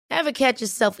Ever catch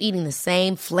yourself eating the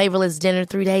same flavorless dinner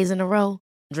 3 days in a row?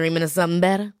 Dreaming of something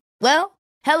better? Well,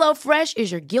 HelloFresh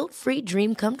is your guilt-free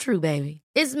dream come true, baby.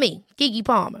 It's me, Keke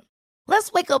Palmer.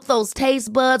 Let's wake up those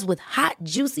taste buds with hot,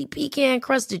 juicy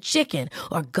pecan-crusted chicken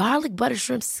or garlic butter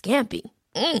shrimp scampi.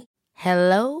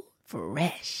 Hello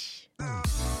Fresh.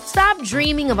 Stop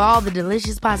dreaming of all the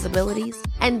delicious possibilities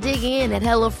and dig in at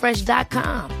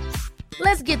HelloFresh.com.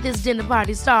 Let's get this dinner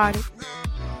party started.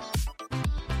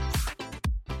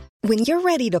 When you're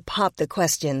ready to pop the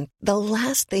question, the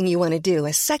last thing you want to do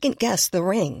is second-guess the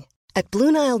ring. At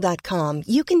BlueNile.com,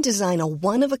 you can design a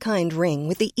one-of-a-kind ring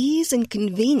with the ease and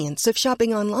convenience of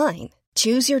shopping online.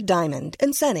 Choose your diamond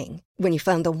and setting. When you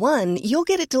find the one, you'll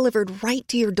get it delivered right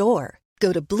to your door.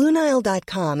 Go to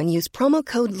BlueNile.com and use promo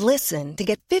code LISTEN to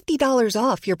get $50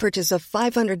 off your purchase of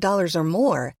 $500 or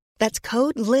more. That's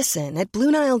code LISTEN at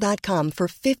BlueNile.com for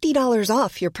 $50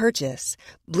 off your purchase.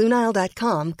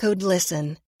 BlueNile.com, code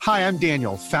LISTEN. Hi, I'm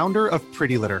Daniel, founder of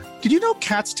Pretty Litter. Did you know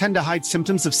cats tend to hide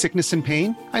symptoms of sickness and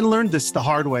pain? I learned this the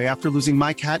hard way after losing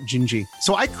my cat, Gingy.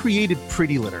 So I created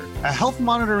Pretty Litter, a health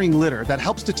monitoring litter that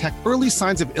helps detect early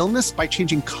signs of illness by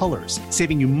changing colors,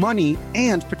 saving you money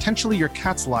and potentially your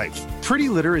cat's life. Pretty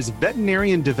Litter is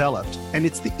veterinarian developed, and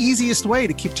it's the easiest way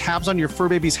to keep tabs on your fur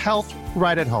baby's health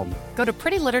right at home. Go to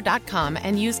prettylitter.com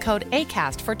and use code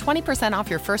ACAST for 20% off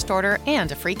your first order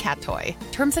and a free cat toy.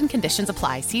 Terms and conditions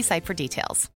apply. See site for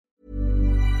details.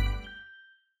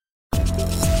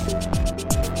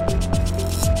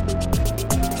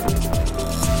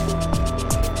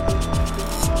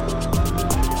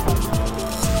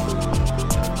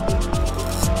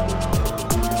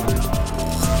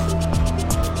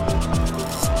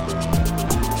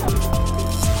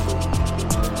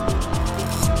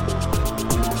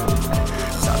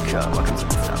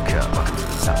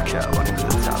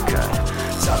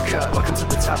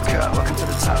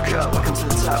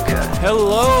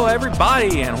 Hello,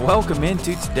 everybody, and welcome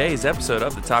into today's episode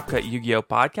of the Top Cut Yu-Gi-Oh!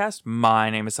 Podcast. My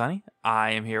name is Sonny.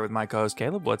 I am here with my co-host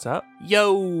Caleb. What's up?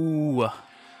 Yo!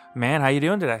 Man, how you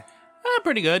doing today?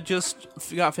 Pretty good. Just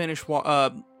got finished.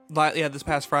 This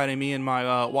past Friday, me and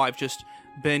my wife just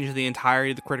binged the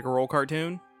entirety of the Critical Role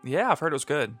cartoon. Yeah, I've heard it was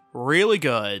good. Really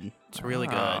good. It's really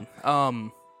good.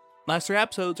 Last 3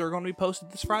 episodes are going to be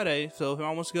posted this Friday, so if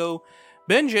anyone wants to go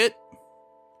binge it,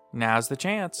 now's the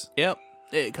chance. Yep.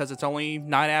 Because it's only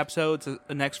 9 episodes.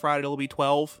 The next Friday it'll be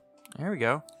 12. There we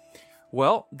go.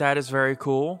 Well, that is very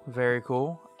cool. Very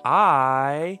cool.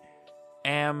 I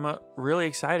am really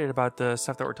excited about the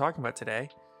stuff that we're talking about today.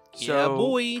 So, yeah,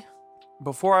 boy.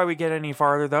 Before we get any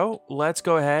farther, though, let's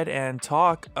go ahead and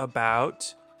talk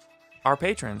about our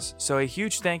patrons. So a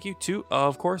huge thank you to,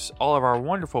 of course, all of our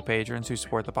wonderful patrons who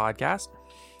support the podcast.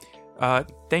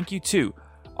 Thank you to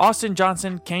Austin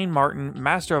Johnson, Kane Martin,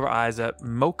 Master of Isa,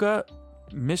 Mocha,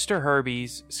 Mr.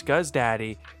 Herbies, Scuzz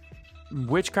Daddy,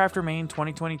 Witchcrafter Main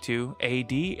 2022,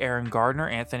 AD, Aaron Gardner,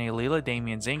 Anthony Leela,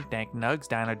 Damian Zink, Dank Nugs,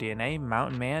 Dino DNA,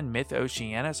 Mountain Man, Myth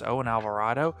Oceanus, Owen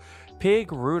Alvarado,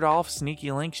 Pig, Rudolph,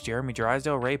 Sneaky Links, Jeremy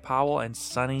Drysdale, Ray Powell, and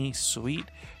Sunny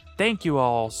Sweet. Thank you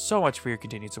all so much for your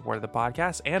continued support of the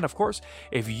podcast. And of course,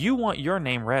 if you want your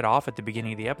name read off at the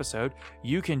beginning of the episode,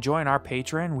 you can join our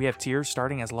Patreon. We have tiers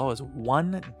starting as low as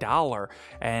 $1.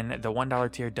 And the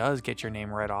 $1 tier does get your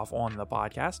name read off on the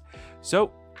podcast.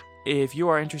 So if you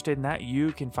are interested in that,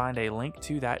 you can find a link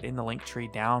to that in the link tree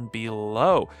down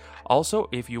below. Also,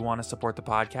 if you want to support the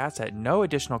podcast at no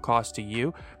additional cost to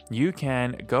you, you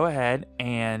can go ahead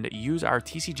and use our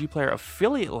TCG Player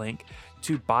affiliate link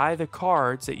to buy the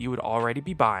cards that you would already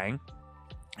be buying,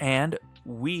 and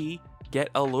we get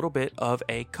a little bit of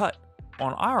a cut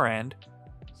on our end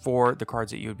for the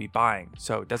cards that you would be buying.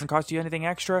 So it doesn't cost you anything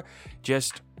extra.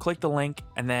 Just click the link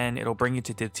and then it'll bring you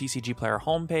to the TCG Player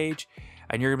homepage,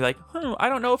 and you're gonna be like, I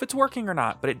don't know if it's working or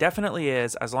not, but it definitely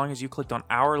is, as long as you clicked on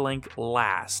our link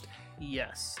last.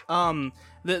 Yes.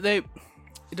 It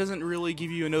doesn't really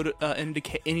give you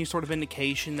any sort of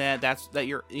indication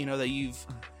that you've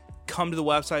come to the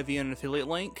website via an affiliate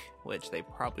link, which they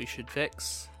probably should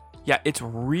fix. Yeah, it's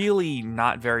really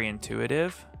not very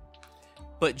intuitive.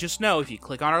 But just know, if you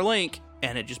click on our link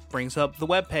and it just brings up the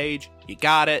web page, you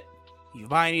got it. You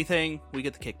buy anything, we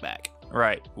get the kickback.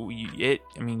 Right.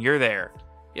 You're there.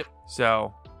 Yep.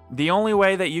 So the only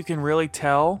way that you can really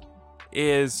tell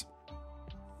is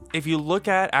if you look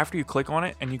at, after you click on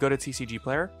it and you go to TCG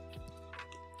Player,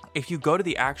 if you go to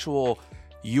the actual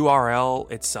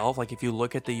URL itself, like if you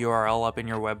look at the URL up in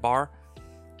your web bar,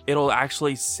 it'll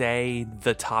actually say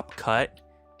the top cut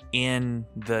in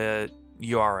the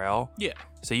URL. Yeah.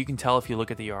 So you can tell if you look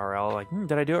at the URL, like,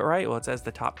 did I do it right? Well, it says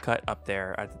the top cut up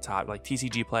there at the top, like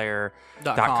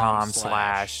tcgplayer.com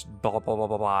 / blah, blah, blah,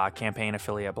 blah, blah, campaign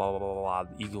affiliate, blah, blah, blah, blah,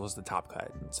 blah, equals the top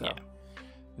cut. And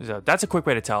so that's a quick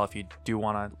way to tell if you do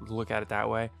want to look at it that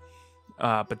way.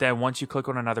 But then once you click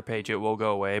on another page, it will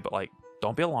go away. But like,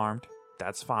 don't be alarmed.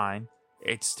 That's fine.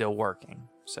 It's still working.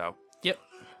 So, yep.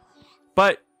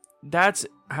 But that's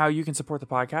how you can support the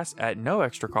podcast at no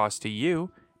extra cost to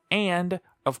you. And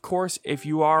of course, if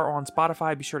you are on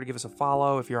Spotify, be sure to give us a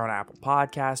follow. If you're on Apple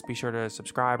Podcasts, be sure to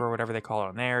subscribe, or whatever they call it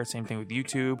on there. Same thing with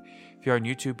YouTube. If you're on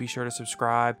YouTube, be sure to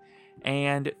subscribe.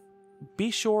 And be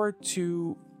sure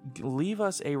to leave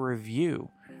us a review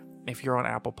if you're on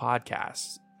Apple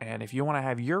Podcasts. And if you want to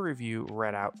have your review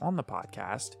read out on the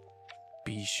podcast,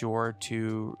 be sure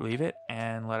to leave it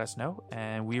and let us know.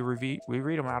 And we read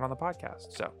them out on the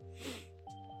podcast.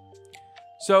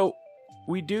 So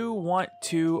we do want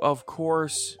to, of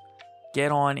course,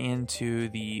 get on into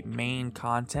the main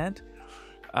content.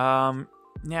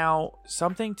 Now,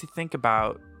 something to think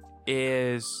about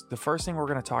is the first thing we're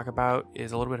going to talk about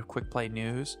is a little bit of quick play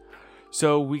news.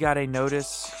 So we got a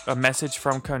message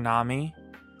from Konami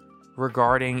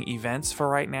regarding events for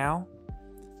right now.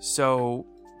 So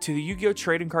to the Yu-Gi-Oh!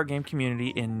 Trading card game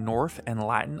community in North and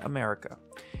Latin America.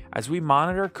 As we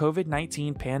monitor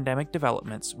COVID-19 pandemic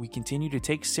developments, we continue to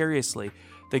take seriously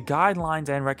the guidelines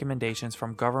and recommendations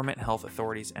from government health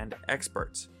authorities and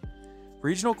experts.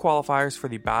 Regional qualifiers for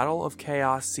the Battle of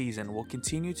Chaos season will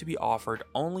continue to be offered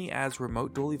only as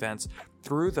remote duel events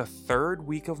through the third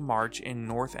week of March in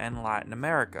North and Latin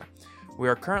America. We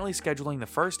are currently scheduling the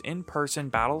first in-person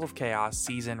Battle of Chaos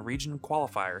season region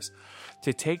qualifiers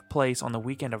to take place on the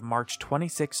weekend of March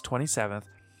 26-27th,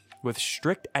 with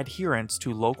strict adherence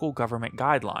to local government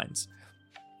guidelines.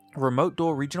 Remote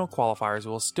duel regional qualifiers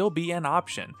will still be an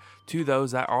option to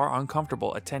those that are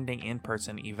uncomfortable attending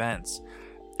in-person events.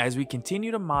 As we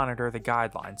continue to monitor the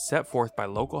guidelines set forth by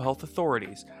local health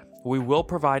authorities, we will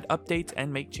provide updates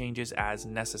and make changes as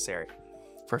necessary.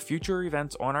 For future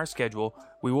events on our schedule,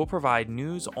 we will provide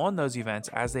news on those events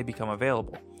as they become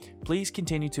available. Please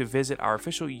continue to visit our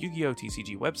official Yu-Gi-Oh!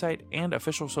 TCG website and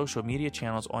official social media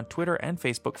channels on Twitter and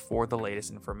Facebook for the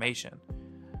latest information.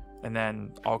 And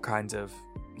then all kinds of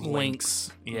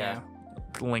links. Yeah.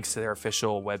 Links to their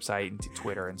official website and to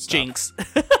Twitter and stuff. Jinx.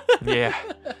 Yeah.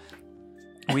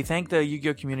 We thank the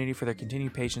Yu-Gi-Oh! Community for their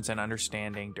continued patience and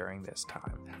understanding during this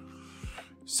time.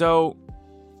 So,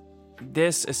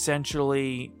 this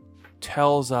essentially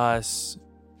tells us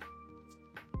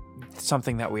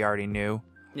something that we already knew.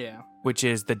 Yeah. Which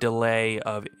is the delay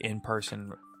of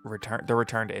in-person return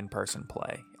to in-person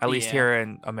play. At least here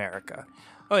in America.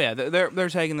 Oh yeah, they're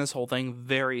taking this whole thing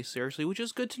very seriously, which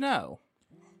is good to know.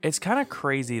 It's kind of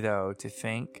crazy though to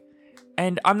think,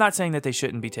 and I'm not saying that they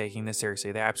shouldn't be taking this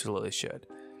seriously. They absolutely should.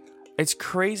 It's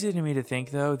crazy to me to think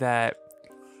though that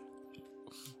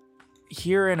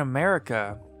here in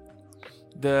America,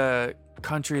 the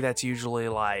country that's usually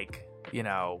like, you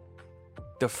know,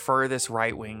 the furthest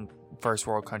right-wing first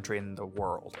world country in the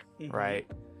world, right?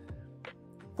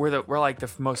 We're like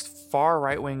the most far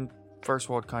right-wing first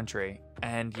world country,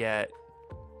 and yet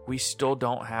we still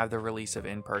don't have the release of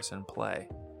in-person play.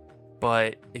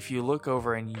 But if you look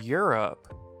over in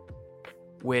Europe,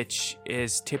 which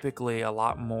is typically a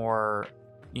lot more,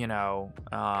 you know,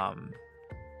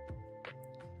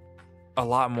 a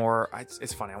lot more,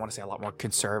 it's funny, I want to say a lot more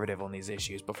conservative on these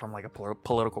issues, but from like a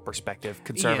political perspective,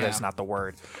 conservative is not the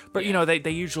word. But you know, they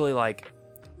usually like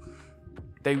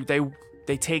they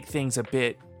take things a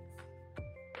bit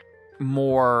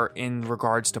more in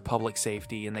regards to public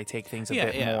safety, and they take things a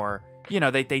bit more, you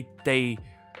know, they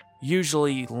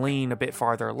usually lean a bit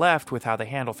farther left with how they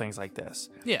handle things like this.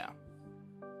 Yeah.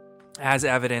 As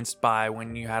evidenced by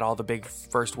when you had all the big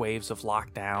first waves of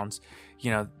lockdowns,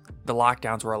 you know, the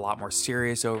lockdowns were a lot more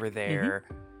serious over there.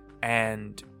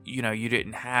 And, you know, you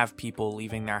didn't have people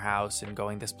leaving their house and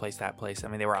going this place, that place. I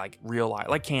mean, they were like real life,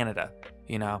 like Canada,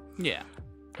 you know? Yeah.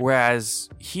 Whereas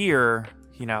here,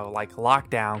 you know, like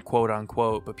lockdown, quote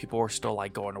unquote, but people were still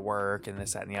like going to work and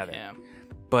this, that, and the other. Yeah.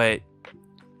 But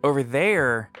over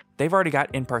there, they've already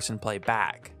got in-person play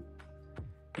back.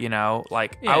 You know,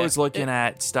 like I was looking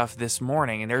at stuff this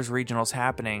morning and there's regionals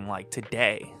happening like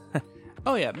today.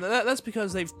 Oh yeah, that's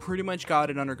because they've pretty much got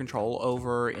it under control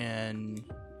over in,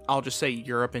 I'll just say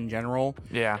Europe in general.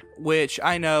 Yeah. Which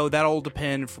I know that'll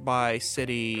depend by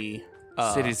city,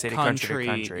 city, country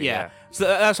to country. Yeah. So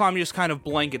that's why I'm just kind of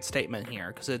blanket statement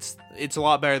here, because it's a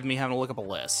lot better than me having to look up a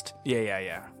list.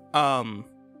 Yeah.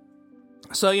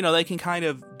 So, you know, they can kind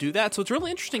of do that. So it's a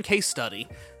really interesting case study.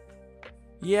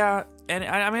 Yeah, and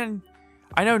I mean,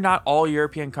 I know not all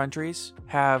European countries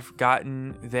have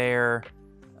gotten their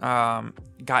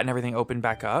gotten everything opened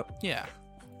back up. Yeah.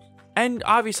 And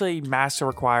obviously masks are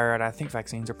required. I think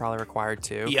vaccines are probably required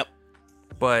too. Yep.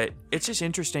 But it's just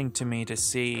interesting to me to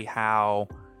see how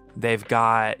they've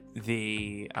got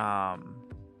the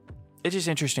it's just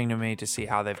interesting to me to see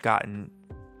how they've gotten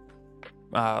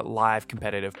live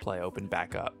competitive play opened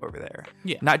back up over there.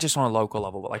 Yeah. Not just on a local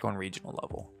level, but like on regional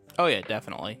level. Oh yeah,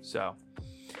 definitely. So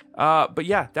but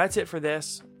yeah, that's it for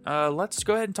this. Let's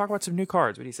go ahead and talk about some new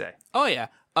cards. What do you say? Oh yeah.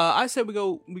 I said we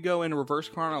go in reverse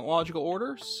chronological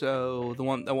order. So the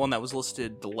one that was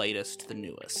listed the latest to the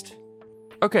newest.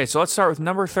 Okay, so let's start with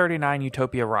number 39,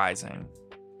 Utopia Rising.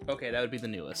 Okay, that would be the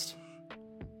newest.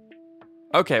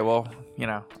 Okay, well, you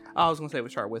know, I was gonna say we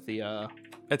start with the.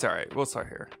 it's all right. We'll start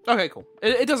here. Okay, cool.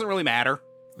 It doesn't really matter.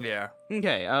 Yeah.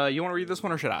 Okay. You want to read this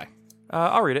one or should I?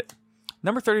 I'll read it.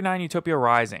 Number 39, Utopia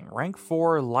Rising. Rank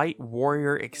 4 Light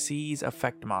Warrior Xyz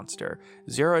Effect Monster.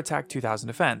 0 attack, 2000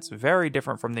 defense. Very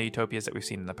different from the Utopias that we've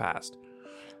seen in the past.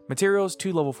 Materials,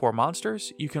 2 level 4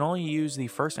 monsters. You can only use the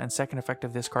first and second effect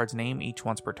of this card's name each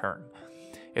once per turn.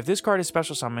 If this card is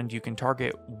special summoned, you can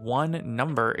target one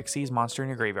number Xyz monster in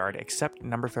your graveyard, except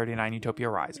number 39, Utopia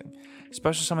Rising.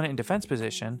 Special summon it in defense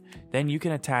position, then you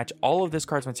can attach all of this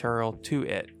card's material to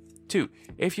it. 2.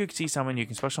 If you Xyz summon, you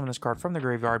can special summon this card from the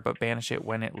graveyard, but banish it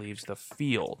when it leaves the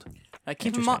field.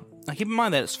 Keep in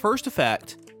mind that its first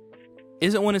effect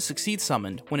isn't when it's Xyz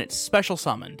summoned, when it's special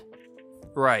summoned.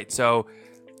 Right, so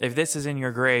if this is in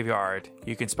your graveyard,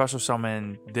 you can special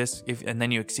summon this, and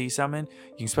then you Xyz summon,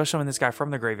 you can special summon this guy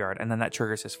from the graveyard, and then that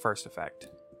triggers his first effect.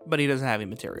 But he doesn't have any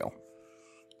material.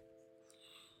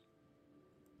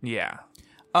 Yeah.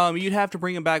 You'd have to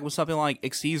bring him back with something like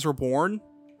Xyz Reborn.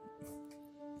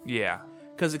 Yeah.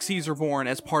 Because Xyz Reborn,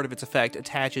 as part of its effect,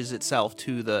 attaches itself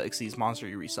to the Xyz monster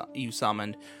you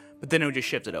summoned, but then it would just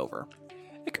shift it over.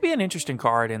 It could be an interesting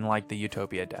card in like the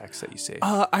Utopia decks that you see.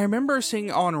 I remember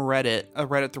seeing on Reddit, a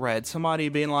Reddit thread, somebody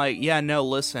being like, yeah, no,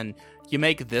 listen, you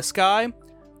make this guy,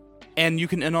 and you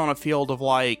can end on a field of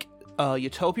like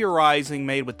Utopia Rising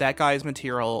made with that guy's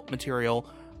material,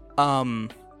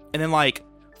 and then like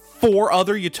 4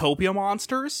 other Utopia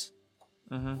monsters.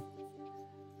 Mm-hmm.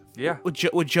 Yeah.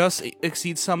 With just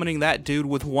Xyz summoning that dude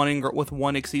with one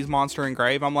Xyz monster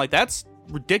engraved. I'm like, that's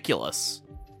ridiculous.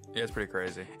 Yeah, it's pretty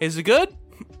crazy. Is it good?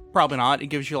 Probably not. It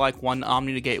gives you like 1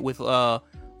 Omni Negate with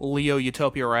Leo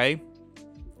Utopia Ray.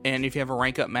 And if you have a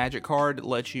rank up magic card, it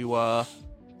lets you also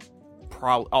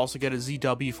get a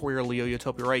ZW for your Leo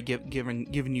Utopia Ray,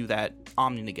 giving you that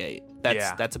Omni Negate.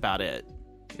 That's about it.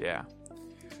 Yeah.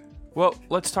 Well,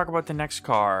 let's talk about the next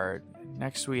card.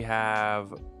 Next we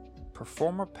have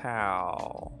Performer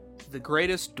Pal. The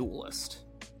Greatest Duelist.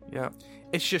 Yep.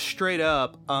 It's just straight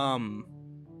up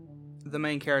the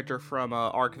main character from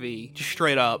Arc V. Just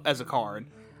straight up as a card.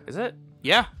 Is it?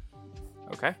 Yeah.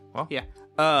 Okay. Well. Yeah.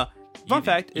 Fun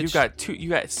fact. You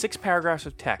got 6 paragraphs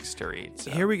of text to read.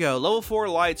 So. Here we go. Level 4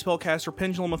 Light Spellcaster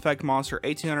Pendulum Effect Monster.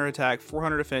 1800 attack,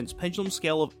 400 defense. Pendulum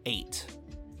scale of 8.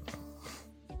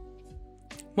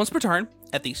 Once per turn,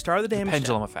 at the start of the damage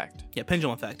Pendulum effect. Yeah,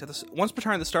 pendulum effect. Once per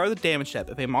turn, at the start of the damage step,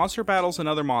 if a monster battles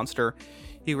another monster,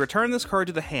 you return this card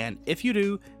to the hand. If you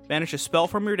do, banish a spell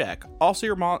from your deck. Also,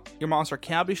 your monster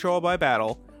cannot be destroyed by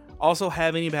battle. Also,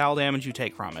 have any battle damage you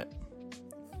take from it.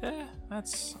 Yeah,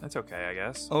 that's okay, I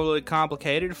guess. A little bit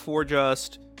complicated for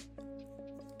just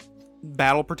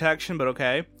battle protection, but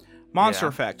okay. Monster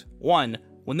effect. 1.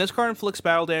 When this card inflicts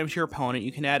battle damage to your opponent,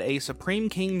 you can add a Supreme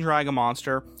King Dragon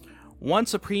monster, 1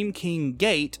 Supreme King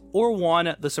Gate, or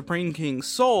 1 the Supreme King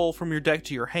Soul from your deck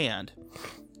to your hand.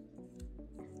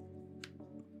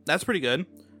 That's pretty good.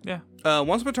 Yeah.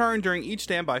 Once per turn during each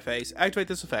standby phase, activate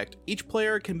this effect. Each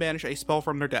player can banish a spell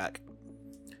from their deck.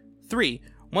 3.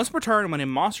 Once per turn, when a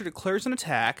monster declares an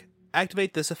attack,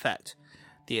 activate this effect.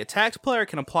 The attacked player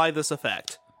can apply this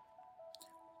effect.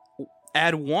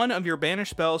 Add 1 of your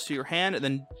banished spells to your hand and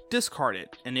then discard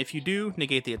it. And if you do,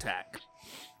 negate the attack.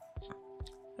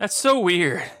 That's so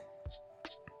weird.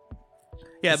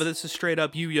 Yeah, but this is straight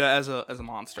up Yuya as a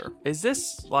monster. Is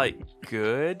this like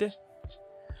good?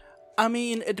 I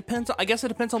mean, it depends. I guess it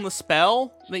depends on the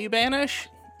spell that you banish.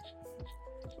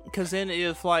 Because then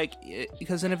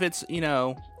if it's,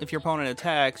 if your opponent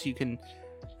attacks, you can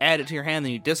add it to your hand,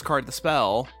 then you discard the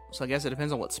spell. So I guess it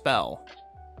depends on what spell.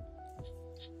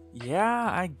 Yeah,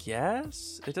 I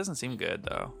guess. It doesn't seem good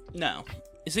though. No.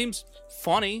 It seems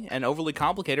funny and overly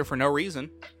complicated for no reason.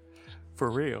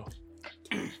 For real.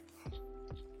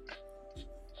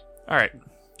 Alright.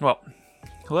 Well,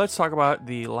 let's talk about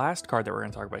the last card that we're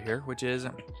going to talk about here, which is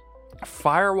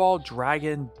Firewall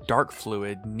Dragon Dark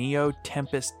Fluid Neo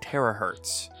Tempest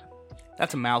Terahertz.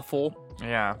 That's a mouthful.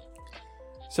 Yeah.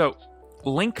 So,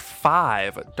 Link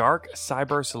 5 Dark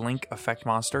Cyberse Link Effect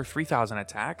Monster, 3000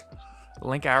 attack.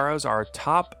 Link arrows are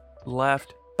top,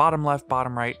 left, bottom,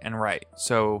 right, and right.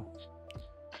 So,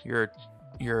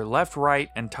 your left, right,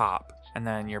 and top, and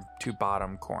then your 2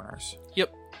 bottom corners.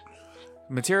 Yep.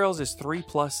 Materials is 3+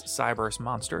 Cyberse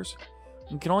monsters.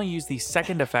 You can only use the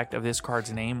second effect of this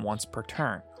card's name once per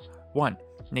turn. 1.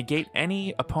 Negate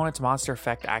any opponent's monster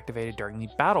effect activated during the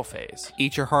battle phase.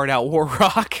 Eat your heart out,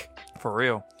 Warrock. For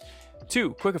real.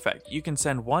 2. Quick effect. You can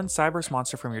send 1 Cyberse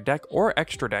monster from your deck or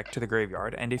extra deck to the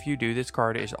graveyard, and if you do, this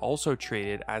card is also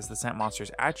treated as the sent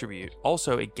monster's attribute.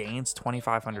 Also, it gains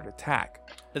 2500 attack.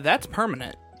 That's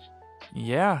permanent.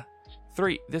 Yeah.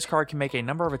 3. This card can make a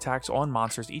number of attacks on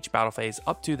monsters each battle phase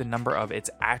up to the number of its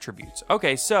attributes.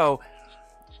 Okay, so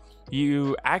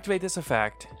you activate this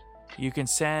effect, you can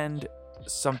send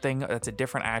something that's a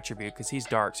different attribute because he's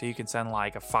dark, so you can send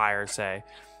like a fire, say,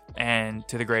 and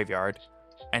to the graveyard.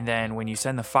 And then when you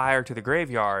send the fire to the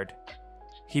graveyard,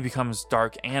 he becomes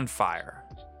dark and fire,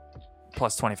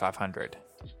 plus 2500.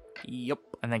 Yep.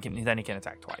 And then he can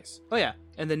attack twice. Oh yeah,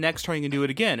 and the next turn you can do it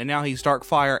again, and now he's dark,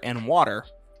 fire, and water,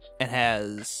 and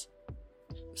has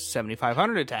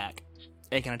 7500 attack.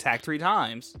 It can attack 3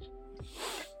 times.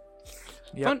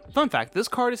 Yep. Fun fact, this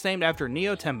card is named after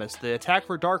Neo Tempest, the attack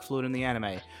for Dark Fluid in the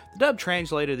anime. The dub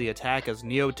translated the attack as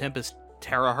Neo Tempest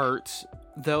Terahertz,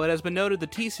 though it has been noted the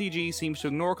TCG seems to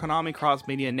ignore Konami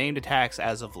cross-media named attacks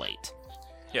as of late.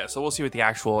 Yeah, so we'll see what the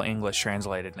actual English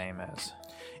translated name is.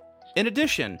 In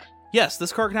addition, yes,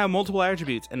 this card can have multiple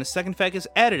attributes, and the second effect is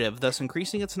additive, thus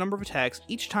increasing its number of attacks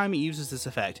each time it uses this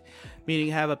effect, meaning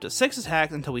you have up to 6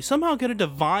 attacks until we somehow get a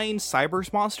Divine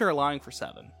Cyberse monster allowing for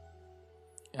 7.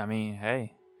 I mean,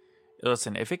 hey,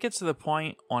 listen, if it gets to the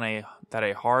point that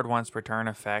a hard once per turn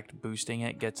effect boosting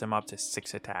it gets him up to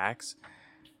 6 attacks,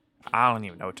 I don't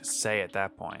even know what to say at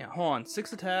that point. Yeah, hold on,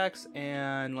 6 attacks,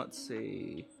 and let's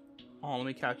see. Oh, let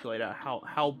me calculate out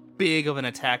how big of an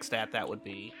attack stat that would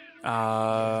be.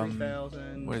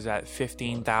 3,000. What is that?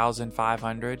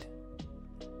 15,500?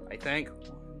 I think.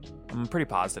 I'm pretty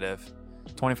positive.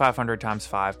 2,500 times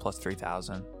 5 plus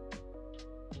 3,000.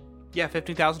 Yeah,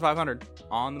 15,500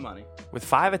 on the money. With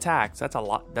 5 attacks, that's a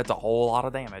lot. That's a whole lot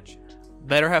of damage.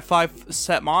 Better have 5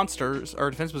 set monsters or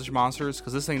defense position monsters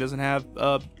because this thing doesn't have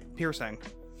piercing.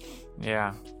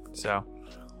 Yeah. So,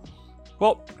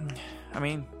 well, I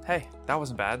mean, hey, that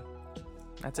wasn't bad.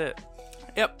 That's it.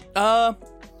 Yep.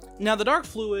 Now the Dark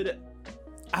Fluid,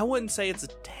 I wouldn't say it's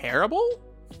terrible.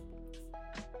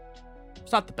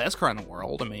 It's not the best card in the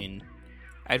world. I mean,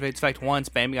 activates effect once,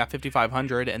 bam, you got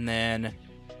 5,500, and then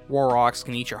Warrocks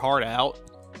can eat your heart out.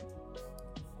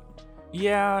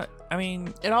 Yeah, I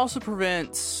mean, it also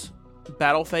prevents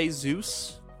battle phase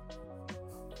Zeus,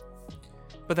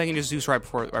 but they can just Zeus right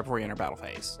before you enter battle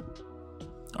phase.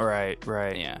 Right.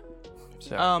 Yeah.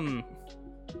 So.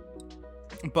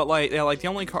 But the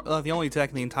only deck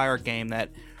in the entire game that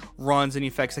runs any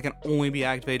effects that can only be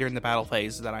activated in the battle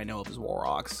phase that I know of is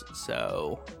Warrocks.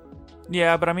 So.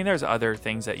 Yeah, but I mean, there's other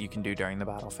things that you can do during the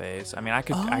battle phase. I mean, I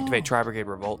could activate Tri-Brigade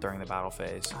Revolt during the battle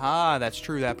phase. Ah, that's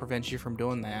true. That prevents you from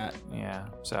doing that. Yeah,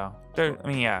 so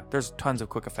there's tons of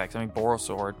quick effects. I mean, Boral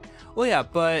Sword. Well, yeah,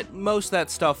 but most of that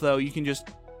stuff though, you can just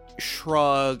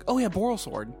shrug. Oh yeah, Boral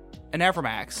Sword and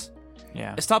Avramax.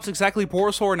 Yeah, it stops exactly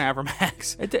Boral Sword and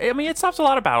Avramax. It stops a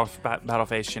lot of battle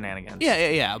phase shenanigans.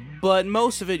 Yeah. But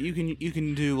most of it you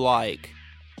can do like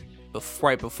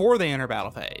right before they enter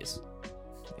battle phase.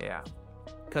 Yeah.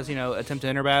 Because, attempt to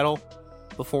enter battle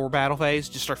before battle phase,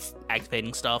 just start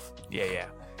activating stuff. Yeah.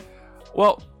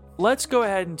 Well, let's go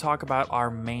ahead and talk about our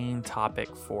main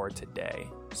topic for today.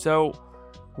 So,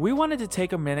 we wanted to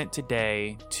take a minute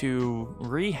today to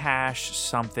rehash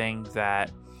something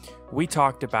that we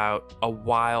talked about a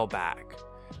while back,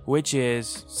 which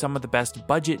is some of the best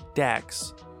budget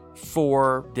decks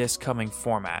for this coming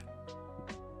format.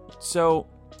 So,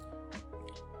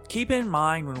 keep in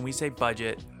mind when we say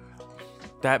budget,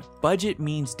 that budget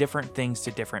means different things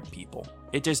to different people.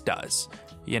 It just does.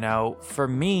 For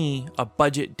me, a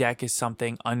budget deck is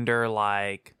something under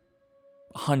like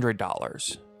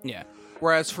 $100. Yeah.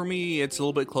 Whereas for me, it's a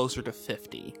little bit closer to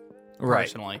 $50.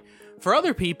 Personally. Right. For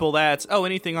other people, that's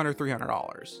anything under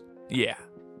 $300. Yeah.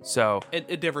 So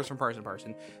it differs from person to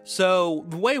person. So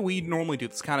the way we normally do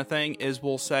this kind of thing is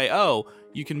we'll say,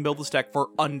 you can build this deck for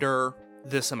under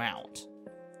this amount.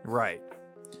 Right.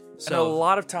 So and a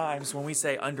lot of times when we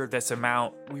say under this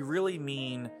amount, we really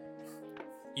mean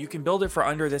you can build it for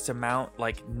under this amount,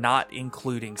 like not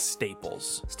including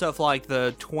staples. Stuff like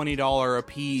the $20 a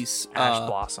piece Ash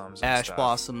Blossoms and Ash stuff.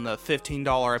 Blossom, the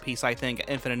 $15 a piece, I think,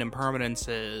 Infinite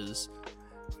Impermanences,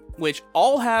 which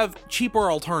all have cheaper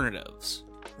alternatives.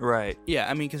 Right. Yeah,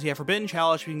 I mean, because you have Forbidden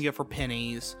Chalice you can get for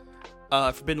pennies.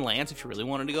 Forbidden Lance, if you really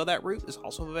wanted to go that route, is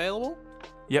also available.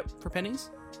 Yep. For pennies.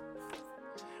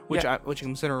 Which Yeah. I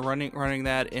consider running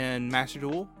that in Master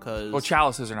Duel, because... Well,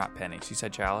 chalices are not pennies. You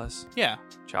said chalice? Yeah.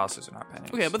 Chalices are not pennies.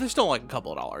 Okay, but they're still like a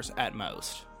couple of dollars at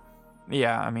most.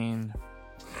 Yeah, I mean,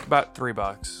 about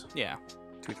 $3. Yeah.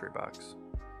 $2-3.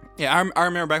 Yeah, I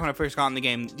remember back when I first got in the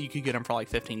game, you could get them for like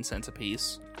 15 cents a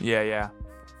piece. Yeah.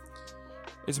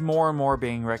 It's more and more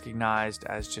being recognized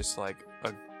as just like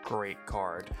a great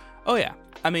card. Oh yeah,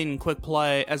 I mean, quick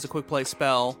play as a quick play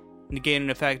spell, negate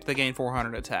an effect. They gain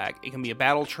 400 attack. It can be a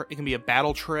battle. It can be a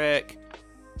battle trick,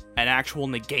 an actual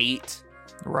negate,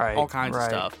 Right. all kinds of right.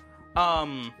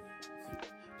 stuff.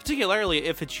 Particularly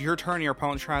if it's your turn, your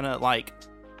opponent's trying to like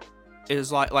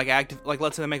active. Like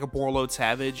let's say they make a Boarload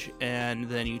Savage, and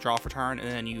then you draw for turn, and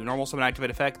then you normal summon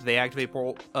activate effect. They activate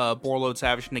Boarload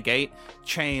Savage to negate.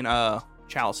 Chain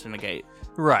Chalice to negate.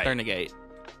 Right. Their negate.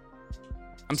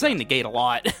 I'm saying negate a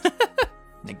lot.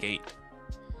 Negate.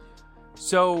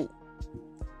 So,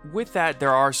 with that,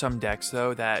 there are some decks,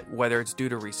 though, that whether it's due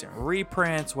to recent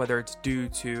reprints, whether it's due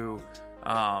to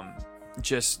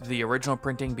just the original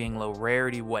printing being low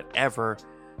rarity, whatever,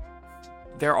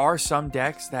 there are some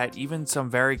decks that, even some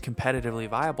very competitively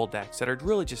viable decks, that are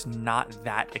really just not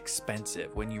that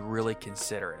expensive when you really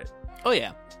consider it. Oh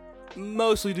yeah,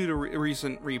 mostly due to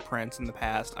recent reprints in the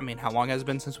past. I mean, how long has it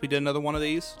been since we did another one of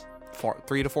these?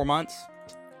 3 to 4 months.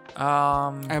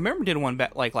 I remember we did one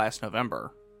back like last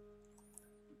November.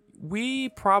 We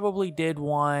probably did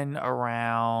one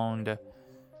around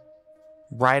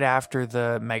right after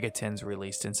the Megatins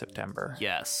released in September.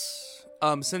 Yes.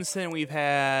 Since then we've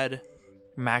had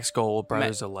Max Gold,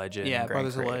 Brothers of Legend, yeah, Grand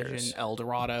Brothers Creators. of Legend, El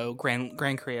Dorado,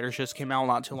 Grand Creators just came out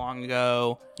not too long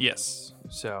ago. Yes.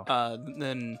 So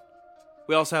Then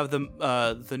we also have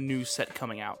the new set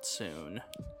coming out soon.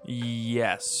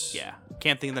 yes. Yeah,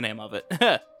 can't think of the name of it.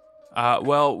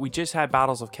 Well, we just had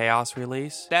Battles of Chaos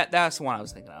release. That's the one I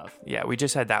was thinking of. Yeah, we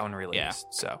just had that one released. Yeah.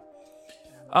 So,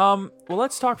 well,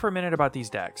 let's talk for a minute about these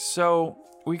decks. So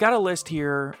we got a list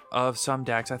here of some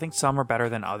decks. I think some are better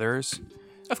than others,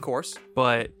 Of course.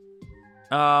 but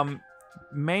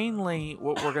mainly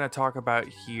what we're going to talk about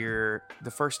here,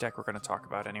 the first deck we're going to talk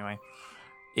about anyway,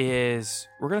 is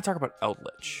we're going to talk about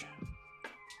Eldritch.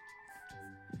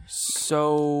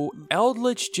 So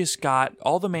Eldritch just got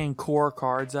all the main core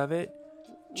cards of it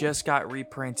just got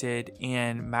reprinted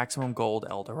in Maximum Gold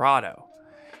El Dorado.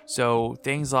 So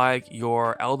things like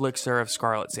your Elixir of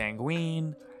Scarlet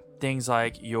Sanguine, things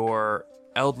like your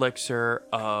Elixir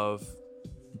of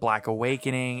Black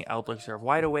Awakening, Elixir of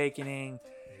White Awakening,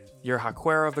 your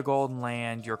Haquera of the Golden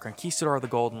Land, your Conquistador of the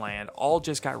Golden Land, all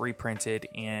just got reprinted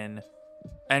in,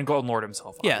 and Golden Lord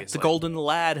himself, Yeah, obviously. the Golden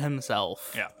Lad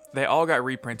himself. Yeah, they all got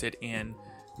reprinted in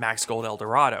Max Gold El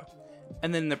Dorado.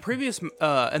 And then the previous,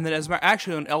 and then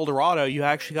actually in El Dorado, you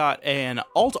actually got an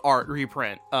alt art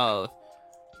reprint of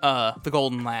the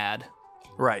Golden Lad.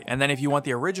 Right, and then if you want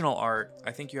the original art,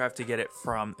 I think you have to get it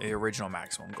from the original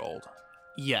Maximum Gold.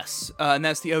 Yes, and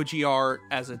that's the OG art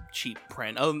as a cheap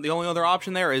print. Oh, the only other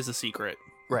option there is the secret.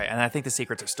 Right, and I think the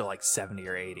secrets are still like 70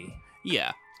 or 80.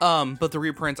 Yeah. But the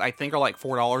reprints I think are like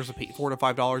 $4 a piece, $4 to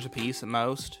 $5 a piece at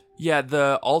most. Yeah,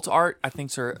 the alt art I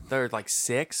think they're like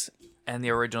 6, and the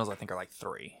originals I think are like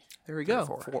 3. There we go.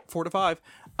 4. 4 to 5.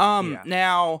 Yeah.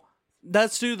 Now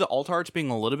that's due to the alt arts being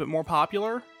a little bit more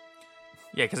popular.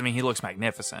 Yeah, because I mean he looks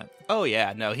magnificent. Oh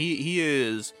yeah, no, he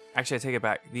is. Actually, I take it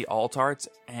back. The alt arts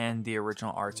and the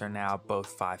original arts are now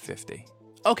both $5.50.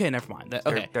 Okay, never mind.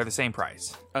 Okay, They're the same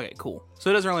price. okay, cool. So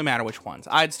it doesn't really matter which ones.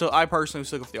 I personally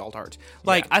stick with the alt arts.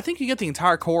 Like Yeah. I think you get the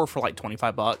entire core for like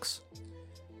 $25.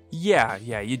 Yeah,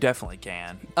 you definitely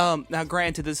can. Now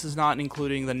granted, this is not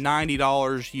including the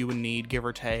 $90 you would need, give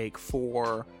or take,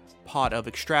 for Pot of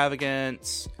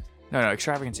Extravagance. No,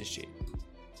 Extravagance is cheap.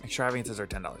 Extravagances are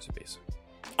 $10 a piece.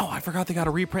 Oh, I forgot they got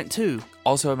a reprint too.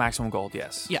 Also, Maximum Gold,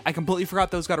 yes. Yeah, I completely forgot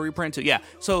those got a reprint too. Yeah,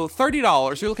 so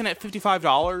 $30. You're looking at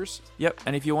 $55. Yep,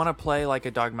 and if you want to play like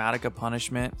a Dogmatica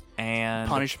Punishment and...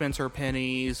 Punishments or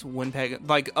pennies, Winpeg,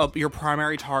 like your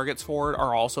primary targets for it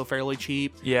are also fairly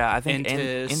cheap. Yeah, I think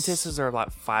Intis. Intis's are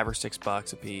about $5 or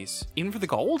 $6 a piece. Even for the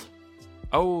gold?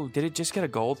 Oh, did it just get a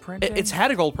gold printing? It's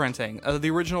had a gold printing. The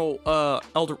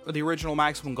original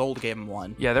Maximum Gold gave him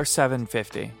one. Yeah, they're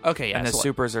 $750. Okay, yeah. And the so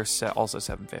supers are also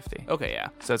 $750. okay, yeah.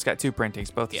 So it's got 2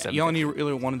 printings, both Yeah, $750. you only need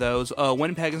really one of those.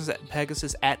 When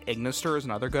Pegasus at Ignister is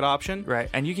another good option. Right,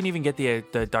 and you can even get the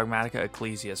Dogmatica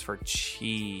Ecclesias for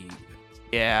cheap.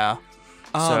 Yeah.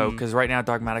 Because right now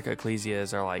Dogmatica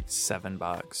Ecclesias are like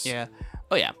 $7. Yeah.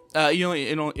 Oh yeah.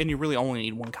 You really only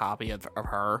need one copy of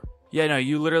her. Yeah, no,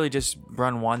 you literally just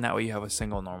run one. That way you have a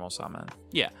single normal summon,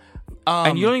 Yeah.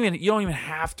 and you don't even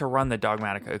have to run the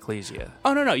Dogmatica Ecclesia.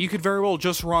 Oh no, you could very well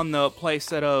just run the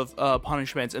playset of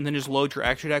punishments and then just load your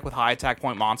extra deck with high attack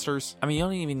point monsters. I mean, you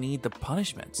don't even need the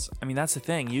punishments. I mean, that's the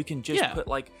thing. You can just put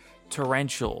like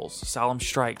Torrentials, Solemn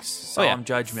Strikes, Solemn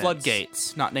Judgments,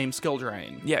 Floodgates, not named Skill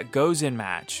Drain. Yeah, goes in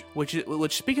match. Which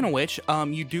speaking of which,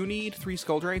 you do need 3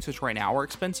 Skill Drains, which right now are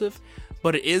expensive,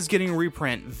 but it is getting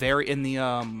reprint in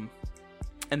the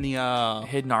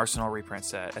Hidden Arsenal reprint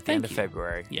set at the end of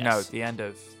February. Yes. No, the end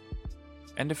of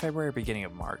February or beginning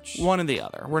of March. One or the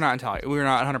other. We're not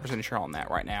 100% sure on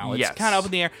that right now. It's Yes. kind of up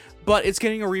in the air, but it's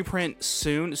getting a reprint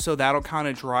soon, so that'll kind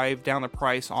of drive down the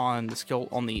price on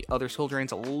the other skill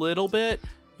drains a little bit.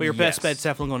 But your best bet's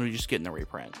definitely going to be just getting the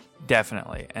reprint.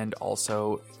 Definitely. And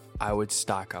also, I would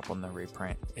stock up on the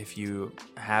reprint if you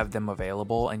have them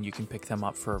available and you can pick them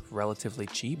up for relatively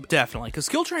cheap. Definitely, because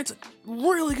skill drain's a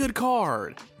really good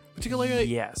card. Particularly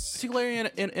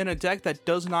in a deck that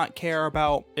does not care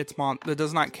about that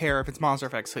does not care if its monster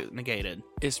effects get negated.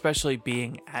 Especially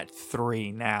being at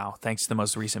 3 now, thanks to the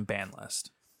most recent ban list.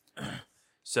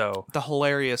 So the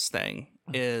hilarious thing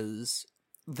is,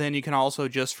 then you can also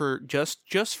just for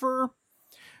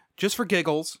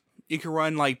giggles, you can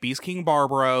run like Beast King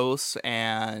Barbaros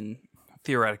and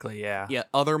theoretically, yeah,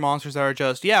 other monsters that are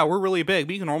just we're really big,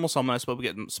 but you can normal summon us, but we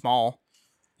get small.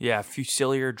 Yeah,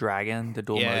 Fusilier Dragon, the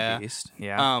dual mode beast.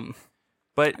 Yeah.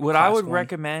 But what I would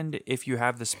recommend if you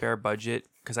have the spare budget,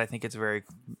 because I think it's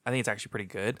actually pretty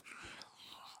good,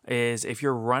 is if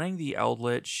you're running the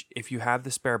Eldritch, if you have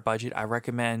the spare budget, I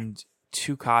recommend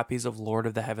 2 copies of Lord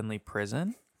of the Heavenly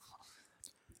Prison,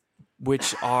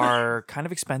 which are kind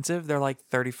of expensive. They're like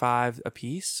 $35 a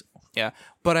piece. Yeah,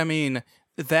 but I mean,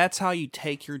 that's how you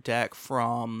take your deck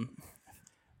from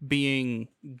being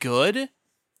good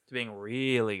being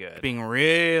really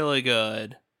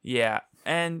good. Yeah.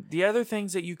 And the other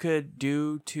things that you could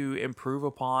do to improve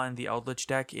upon the Eldritch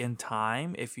deck in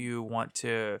time, if you want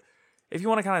to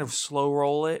kind of slow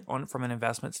roll it from an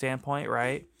investment standpoint,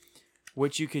 right?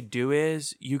 What you could do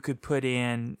is you could put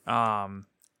in what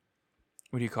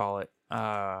do you call it?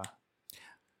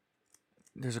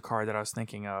 There's a card that I was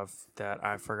thinking of that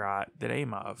I forgot the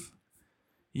name of.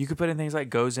 You could put in things like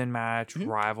Goes in Match,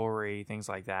 Rivalry, things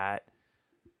like that.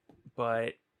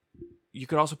 But you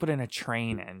could also put in a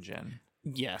train engine.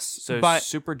 Yes. So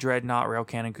Super Dreadnought, Rail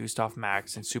Cannon, Gustav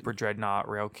Max, and Super Dreadnought,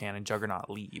 Rail Cannon, Juggernaut,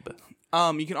 Lieb.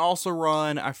 You can also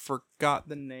run, I forgot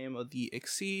the name of the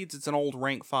Exceeds. It's an old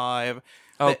rank 5.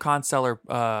 Oh, Constellar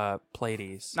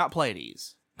Pleiades. Not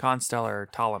Pleiades. Constellar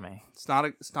Ptolemy. It's not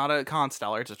a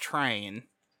Constellar, it's a train.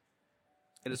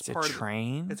 It's a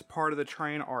train? It's part of the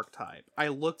train archetype. I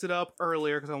looked it up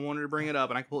earlier because I wanted to bring it up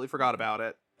and I completely forgot about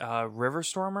it. River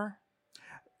Stormer?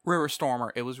 River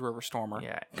Stormer. It was River Stormer.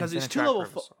 Yeah, because he's 2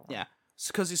 level. Yeah,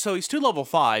 because he's 2 level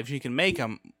 5s. You can make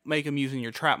him using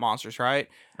your trap monsters, right?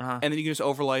 Uh-huh. And then you can just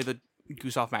overlay the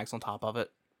Gustav Max on top of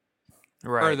it,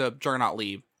 right? Or the Juggernaut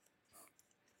Lieb.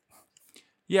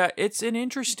 Yeah, it's an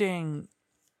interesting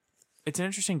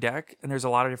deck, and there's a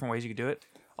lot of different ways you could do it.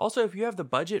 Also, if you have the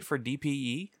budget for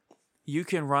DPE, you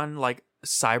can run like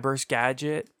Cyburst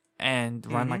Gadget and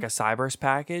run like a Cyburst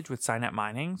package with Cynet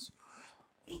Minings.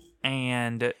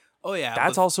 And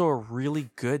that's also a really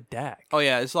good deck. Oh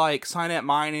yeah, it's like Cynet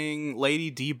Mining,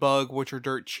 Lady Debug, which are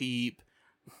dirt cheap.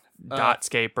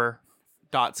 Dotscapers,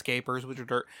 which are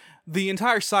dirt. The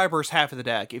entire Cyburst half of the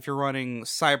deck, if you're running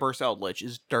Cyburst Eldritch,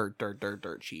 is dirt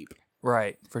cheap.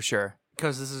 Right, for sure.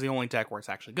 Because this is the only deck where it's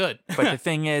actually good. But the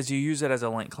thing is, you use it as a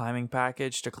link climbing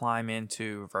package to climb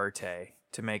into Verte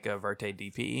to make a Verte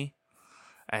DPE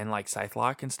and like Scythe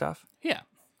Lock and stuff. Yeah.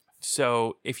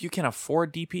 So if you can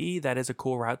afford DPE, that is a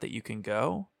cool route that you can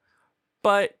go.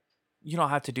 But you don't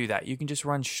have to do that. You can just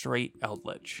run straight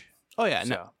Eldritch. Oh yeah,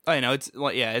 no. I know it's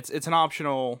like it's an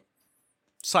optional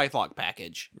Scythe Lock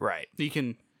package. Right. You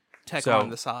can tech on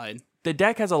the side. The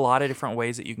deck has a lot of different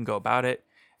ways that you can go about it.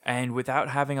 And without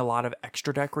having a lot of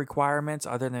extra deck requirements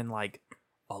other than like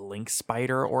a Link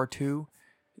Spider or 2,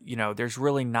 there's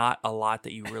really not a lot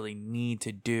that you really need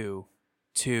to do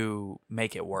to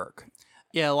make it work.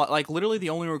 Yeah, like literally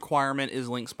the only requirement is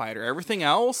Link Spider. Everything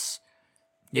else,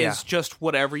 is just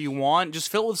whatever you want. Just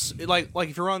fill it with, like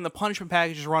if you're running the punishment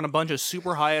package, just run a bunch of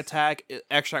super high attack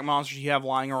extract monsters you have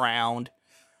lying around.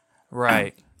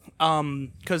 Right.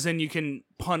 Because then you can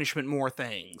punishment more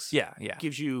things. Yeah.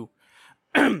 Gives you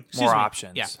More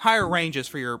options. Yeah, higher ranges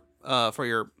for your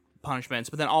punishments,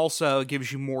 but then also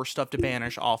gives you more stuff to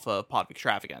banish off of Pot of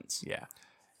Extravagance. Yeah.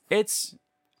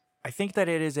 I think that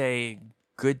it is a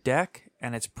good deck,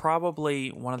 and it's probably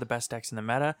one of the best decks in the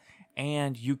meta,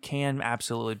 and you can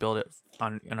absolutely build it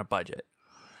in a budget.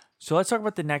 So let's talk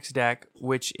about the next deck,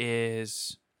 which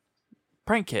is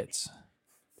Prank Kids.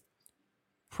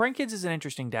 Prank Kids is an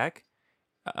interesting deck.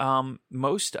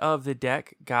 Most of the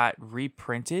deck got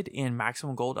reprinted in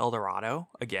Maximum Gold Eldorado.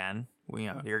 Again,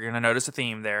 you're going to notice a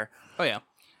theme there. Oh, yeah.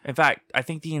 In fact, I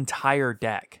think the entire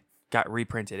deck got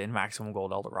reprinted in Maximum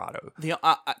Gold Eldorado.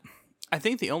 I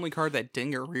think the only card that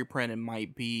didn't get reprinted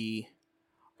might be...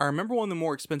 I remember one of the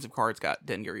more expensive cards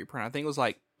didn't get reprinted. I think it was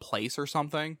like Place or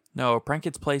something. No, Prank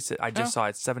Kids Place, I just saw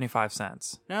it, 75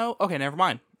 cents. No? Okay, never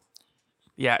mind.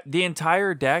 Yeah, the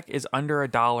entire deck is under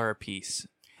 $1 a piece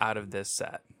out of this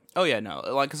set. Oh, yeah,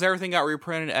 no. Because everything got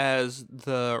reprinted as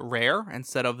the rare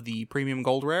instead of the premium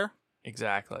gold rare.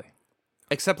 Exactly.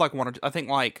 Except one or two, I think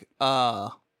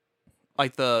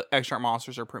the extract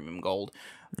monsters are premium gold.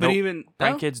 But Nope. even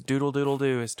Prank Kids Doodle Doodle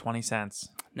Doo is 20 cents.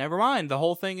 Never mind. The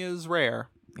whole thing is rare.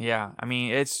 Yeah, I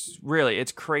mean, it's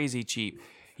crazy cheap.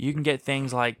 You can get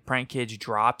things like Prank Kids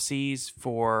Dropsies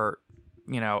for,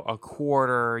 a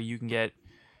quarter. You can get,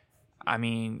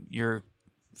 your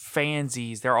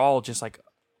fansies, they're all just like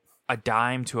a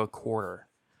dime to a quarter.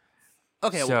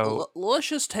 Okay, so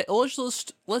let's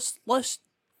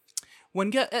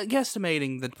when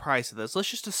guesstimating the price of this, let's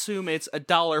just assume it's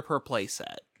 $1 per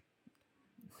playset.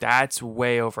 That's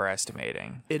way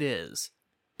overestimating. It is,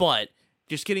 but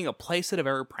just getting a playset of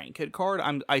every Prank Kid card,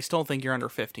 I still think you're under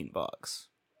 $15.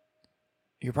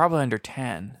 You're probably under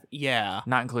 10. Yeah,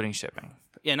 Not including shipping.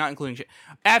 Yeah, not including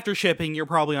after shipping, you're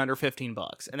probably under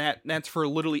 $15, and that's for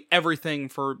literally everything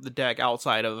for the deck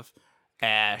outside of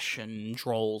Ash and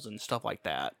Trolls and stuff like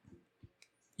that.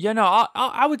 Yeah, no,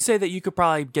 I would say that you could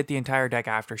probably get the entire deck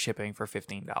after shipping for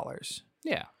 $15.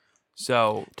 Yeah.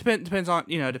 So depends on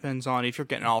if you're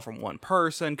getting it all from one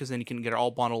person, because then you can get it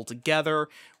all bundled together,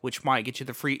 which might get you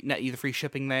the free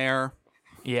shipping there.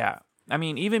 Yeah, I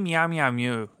mean, even Meow Meow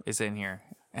Mew is in here,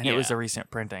 and it was a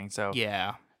recent printing. So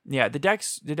yeah, the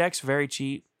deck's very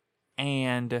cheap,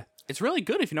 and it's really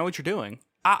good if you know what you're doing.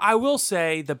 I will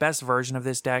say the best version of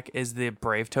this deck is the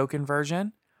Brave Token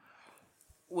version,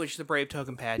 which the Brave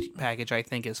Token package I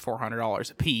think is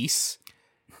 $400 a piece.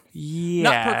 Yes.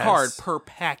 Not per card, per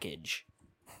package.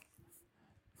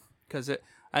 Because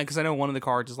I know one of the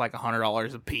cards is like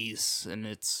 $100 a piece, and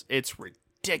it's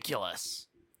ridiculous.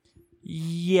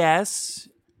 Yes,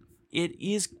 it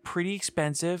is pretty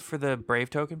expensive for the Brave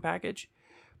Token package,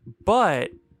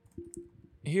 but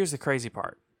here's the crazy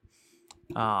part.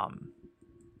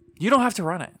 You don't have to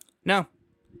run it. No.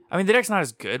 I mean, the deck's not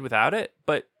as good without it,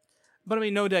 but I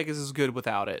mean, no deck is as good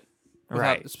without it.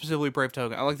 Right. Specifically Brave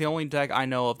Token. I like the only deck I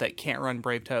know of that can't run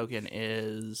Brave Token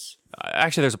is...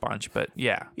 actually, there's a bunch, but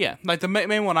yeah. Yeah, like the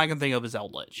main one I can think of is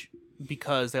Eldritch,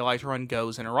 because they like to run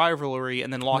Goes in a rivalry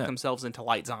and then lock themselves into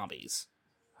light zombies.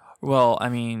 Well, I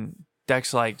mean,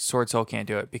 decks like Sword Soul can't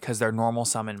do it because they're normal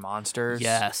summon monsters.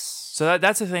 Yes. So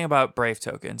that's the thing about Brave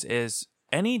Tokens is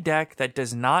any deck that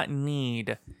does not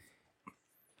need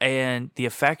the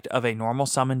effect of a normal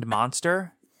summoned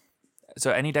monster...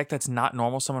 So any deck that's not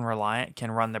normal summon reliant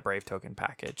can run the Brave Token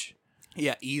package.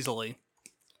 Yeah, easily.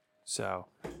 So,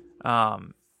 but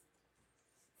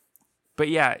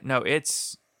yeah, no,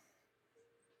 it's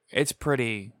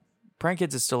pretty. Prank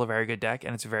Kids is still a very good deck,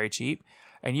 and it's very cheap.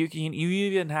 And you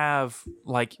even have,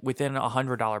 like, within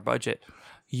 $100 budget,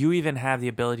 you even have the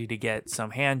ability to get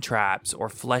some hand traps or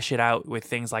flesh it out with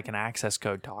things like an access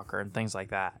code talker and things like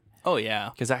that. Oh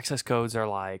yeah, because access codes are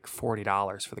like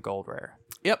 $40 for the gold rare.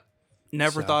 Yep.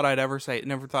 Never thought we'd ever say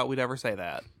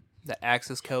that. The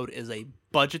access code is a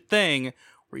budget thing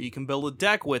where you can build a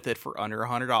deck with it for under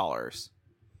 $100.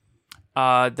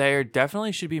 There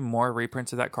definitely should be more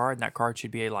reprints of that card, and that card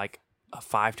should be a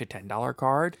 $5 to $10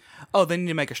 card. Oh, they need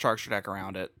to make a structure deck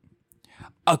around it.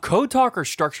 A Code Talker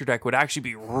structure deck would actually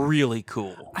be really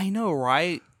cool. I know,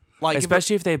 right? Like,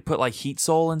 especially if they put like Heat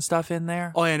Soul and stuff in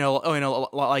there. Oh, I know.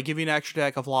 Like, give you an extra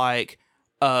deck of like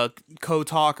Code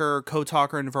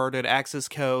Talker inverted, Access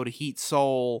Code, Heat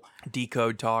Soul,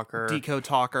 Decode Talker,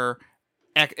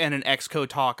 and an X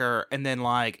Code Talker, and then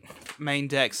like main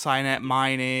deck Signet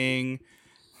Mining,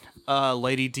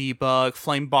 Lady Debug,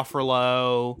 Flame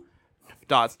Buffalo,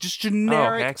 dots, just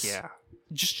generic. Oh heck yeah!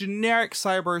 Just generic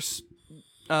cyber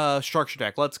structure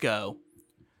deck. Let's go.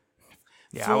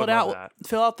 Yeah, Fill I would it love out.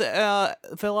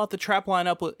 that. Fill out the trap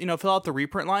lineup with fill out the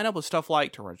reprint lineup with stuff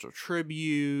like Torrential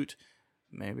Tribute.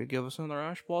 Maybe give us another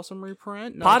Ash Blossom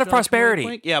reprint. Pot of Prosperity.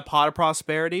 Wink. Yeah, Pot of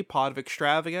Prosperity. Pot of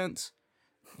Extravagance.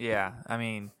 Yeah, I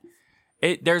mean,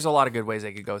 there's a lot of good ways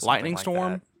they could go. Lightning Like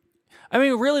Storm. that. I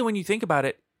mean, really, when you think about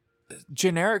it,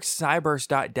 generic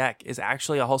Cyburst.deck is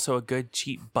actually also a good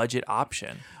cheap budget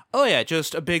option. Oh yeah,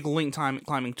 just a big link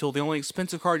climbing tool. The only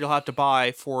expensive card you'll have to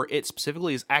buy for it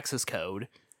specifically is Access Code,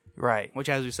 Right. which,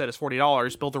 as we said, is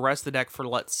 $40. Build the rest of the deck for,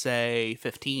 let's say,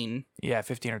 $15 Yeah,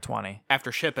 15 or 20.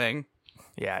 after shipping.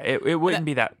 Yeah, it wouldn't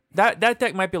be that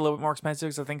deck might be a little bit more expensive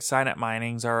because I think Sign Up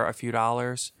Minings are a few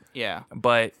dollars. Yeah.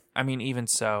 But I mean, even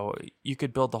so, you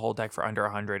could build the whole deck for under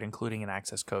 100, including an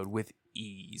access code, with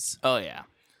ease. Oh yeah.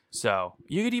 So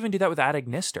you could even do that with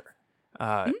Adagnister.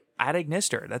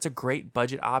 Adagnister, that's a great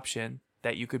budget option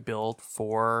that you could build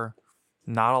for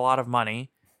not a lot of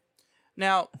money.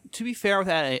 Now, to be fair with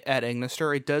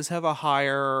Adagnister, it does have a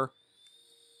higher...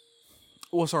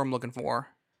 What's what I'm looking for?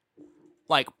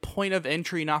 Like, point of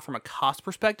entry, not from a cost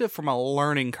perspective, from a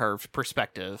learning curve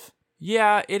perspective.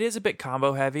 Yeah, it is a bit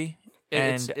combo heavy,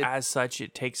 It's- and as such,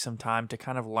 it takes some time to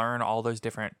kind of learn all those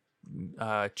different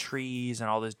trees and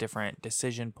all those different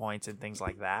decision points and things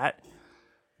like that.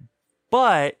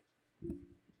 But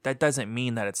that doesn't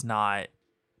mean that it's not.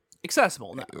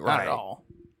 Accessible, not Right. at all.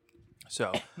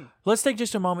 So let's take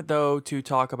just a moment, though, to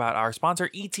talk about our sponsor,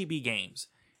 ETB Games.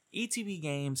 ETB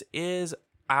Games is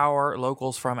our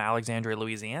locals from Alexandria,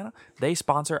 Louisiana. They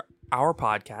sponsor our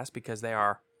podcast because they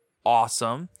are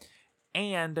awesome.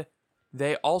 And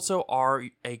they also are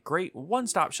a great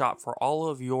one-stop shop for all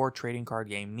of your trading card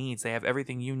game needs. They have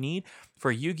everything you need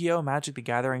for Yu-Gi-Oh!, Magic the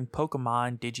Gathering,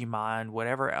 Pokemon, Digimon,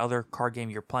 whatever other card game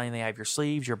you're playing. They have your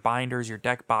sleeves, your binders, your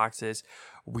deck boxes,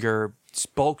 your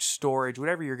bulk storage,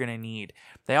 whatever you're going to need.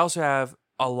 They also have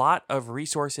a lot of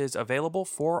resources available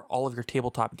for all of your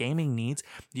tabletop gaming needs.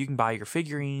 You can buy your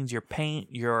figurines, your paint,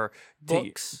 your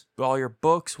Books. all your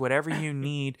books, whatever you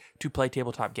need to play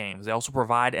tabletop games. They also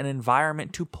provide an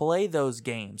environment to play those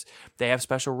games. They have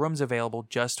special rooms available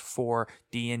just for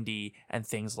D&D and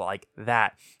things like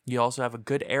that. You also have a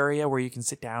good area where you can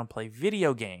sit down and play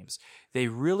video games. They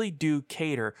really do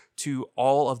cater to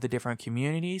all of the different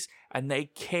communities, and they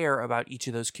care about each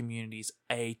of those communities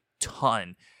a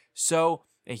ton. So,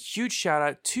 a huge shout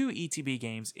out to ETB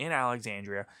Games in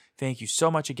Alexandria. Thank you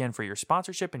so much again for your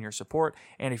sponsorship and your support.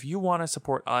 And if you want to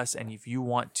support us and if you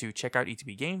want to check out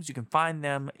ETB Games, you can find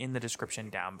them in the description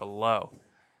down below.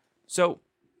 So,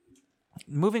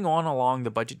 moving on along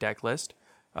the budget deck list,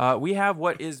 we have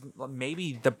what is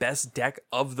maybe the best deck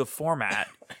of the format,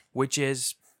 which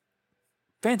is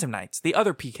Phantom Knights, the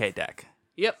other PK deck.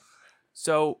 Yep.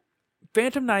 So,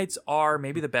 Phantom Knights are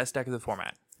maybe the best deck of the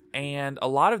format. And a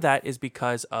lot of that is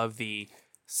because of the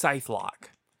Scythe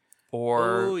Lock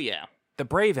or Oh yeah. the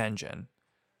Brave Engine.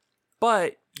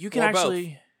 But you can Or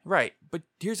actually... Right. But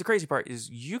here's the crazy part is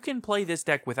you can play this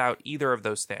deck without either of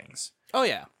those things. Oh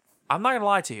yeah. I'm not going to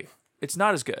lie to you. It's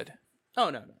not as good. Oh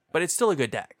no. But it's still a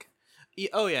good deck. Yeah,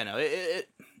 oh yeah, no.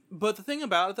 But the thing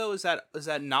about it though is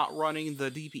that not running the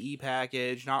DPE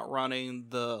package, not running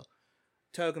the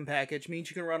token package means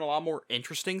you can run a lot more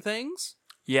interesting things.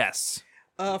 Yes.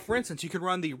 For instance, you can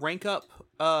run the rank up.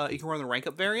 You can run the rank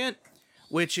up variant,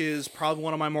 which is probably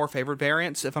one of my more favorite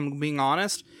variants, if I'm being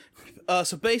honest.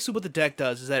 So basically, what the deck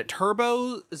does is that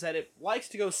it likes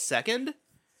to go second,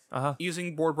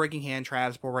 using board breaking hand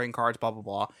traps, board breaking cards, blah blah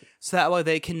blah. So that way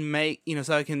they can make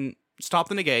so they can stop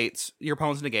the negates, your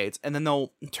opponent's negates, and then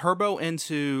they'll turbo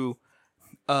into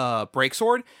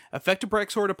Breaksword, effect a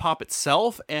Breaksword to pop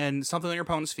itself and something on your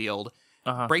opponent's field.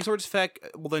 Breaksword's effect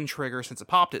will then trigger since it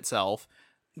popped itself,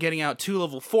 getting out 2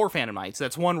 level 4 Phantom Knights.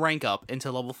 That's 1 rank up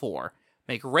into level 4.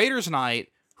 Make Raider's Knight,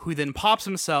 who then pops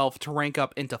himself to rank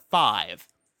up into 5.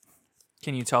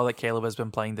 Can you tell that Caleb has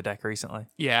been playing the deck recently?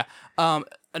 Yeah.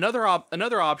 Another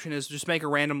option is just make a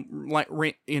random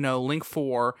link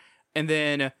 4, and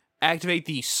then activate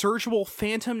the searchable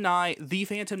Phantom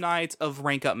Knights of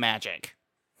rank up Magic,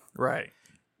 Right.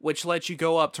 which lets you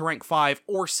go up to rank 5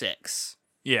 or 6.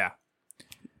 Yeah.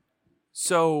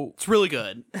 So It's really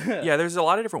good. yeah, there's a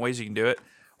lot of different ways you can do it.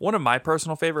 One of my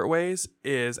personal favorite ways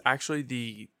is actually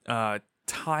the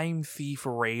Time Thief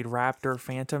Raid Raptor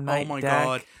Phantom Knight Oh my deck.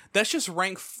 god, that's just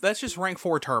rank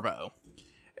 4 turbo.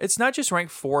 It's not just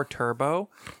rank 4 turbo.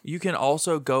 You can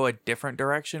also go a different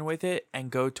direction with it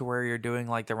and go to where you're doing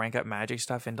like the rank up magic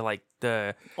stuff into like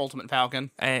the Ultimate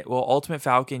Falcon. Ultimate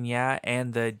Falcon, yeah,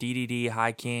 and the DDD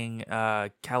High King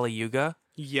Kali Yuga.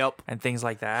 Yep. and things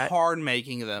like that. Hard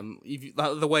making them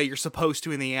the way you're supposed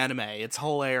to in the anime. It's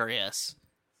hilarious.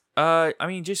 I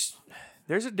mean,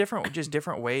 there's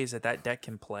different ways that deck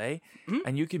can play,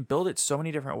 and you can build it so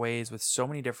many different ways with so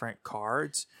many different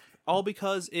cards. All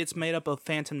because it's made up of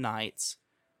Phantom Knights.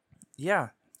 Yeah.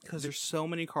 Because there's so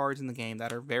many cards in the game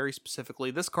that are very specifically,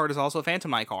 this card is also a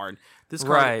Phantom Knight card. This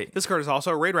card is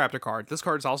also a Raid Raptor card. This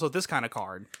card is also this kind of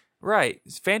card. Right.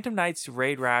 Phantom Knights,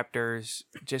 Raid Raptors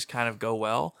just kind of go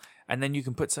well, and then you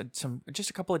can put some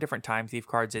just a couple of different Time Thief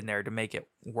cards in there to make it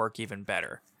work even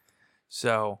better.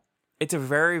 So it's a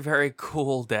very, very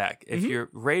cool deck. If your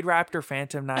Raid Raptor,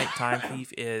 Phantom Knight, Time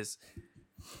Thief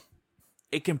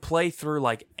it can play through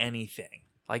like anything.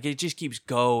 Like it just keeps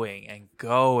going and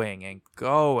going and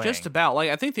going. Just about. Like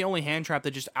I think the only hand trap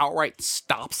that just outright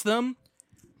stops them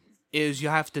is you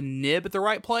have to nib at the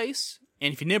right place.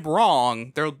 And if you nib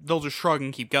wrong, they'll just shrug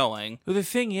and keep going. Well, the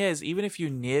thing is, even if you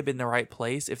nib in the right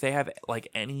place, if they have like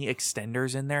any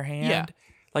extenders in their hand,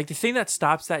 like the thing that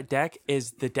stops that deck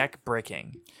is the deck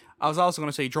bricking. I was also going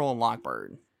to say Droll and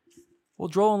Lockbird. Well,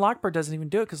 Droll and Lockbird doesn't even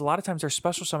do it because a lot of times they're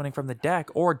special summoning from the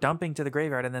deck or dumping to the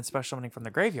graveyard and then special summoning from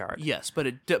the graveyard. Yes, but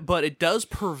it does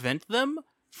prevent them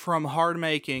from hard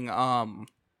making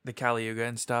the Caliuga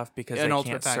and stuff because and they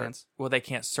can't they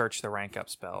can't search the rank up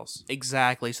spells.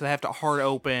 Exactly, so they have to hard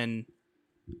open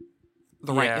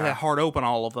hard open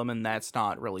all of them, and that's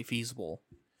not really feasible.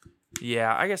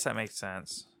 Yeah, I guess that makes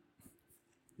sense.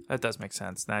 That does make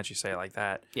sense now that you say it like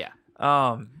that. Yeah.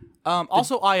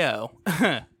 Also IO.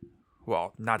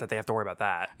 Well, not that they have to worry about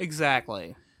that.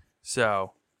 Exactly.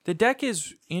 So the deck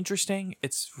is interesting.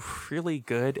 It's really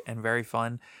good and very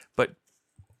fun. But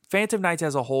Phantom Knights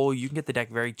as a whole, you can get the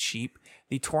deck very cheap.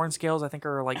 The Torn Scales, I think,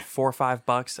 are like $4 or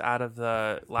 $5 out of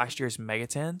the last year's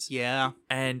Megatins. Yeah.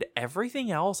 And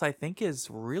everything else, I think, is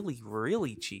really,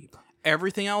 really cheap.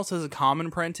 Everything else is a common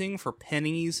printing for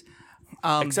pennies.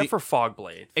 Except for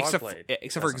Fogblade. Except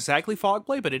for exactly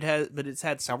Fogblade, but it's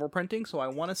had several printings. So I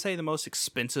want to say the most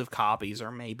expensive copies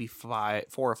are maybe $4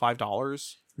 or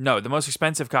 $5. No, the most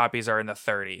expensive copies are in the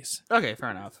 30s. Okay, fair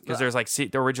enough. Because there's like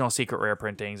the original secret rare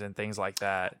printings and things like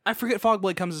that. I forget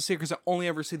Fogblade comes as secret because I only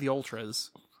ever see the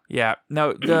ultras. Yeah,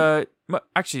 no, the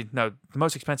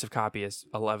most expensive copy is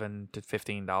 $11 to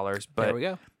 $15. But there we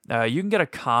go. You can get a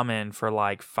common for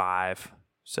like $5.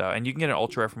 So, and you can get an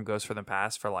ultra rare from Ghost from the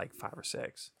Past for like $5 or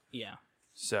 $6. Yeah.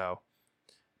 So,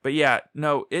 but yeah,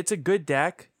 no, it's a good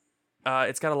deck.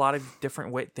 It's got a lot of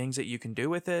different things that you can do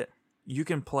with it. You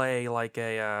can play like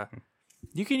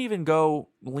you can even go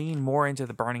lean more into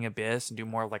the Burning Abyss and do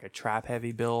more like a trap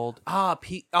heavy build.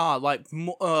 PK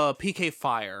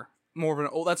Fire. More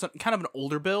of that's kind of an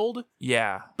older build.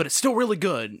 Yeah. But it's still really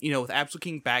good. You know, with Absolute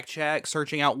King backcheck,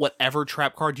 searching out whatever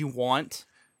trap card you want.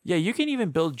 Yeah, you can even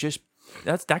build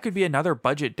that could be another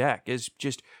budget deck, is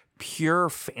just pure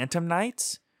Phantom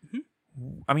Knights.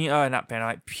 Mm-hmm. I mean, not Phantom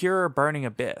Knight, pure Burning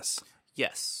Abyss.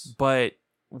 Yes. But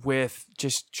with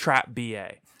just trap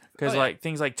BA. Because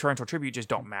things like Torrential Tribute just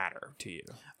don't matter to you.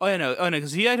 No,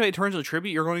 because if you activate Torrential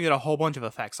Tribute, you're going to get a whole bunch of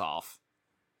effects off.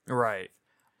 Right.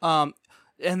 And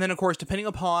then, of course, depending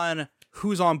upon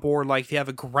who's on board, like if you have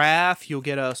a Graph, you'll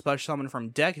get a special summon from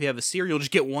deck. If you have a Seer, you'll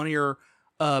just get one of your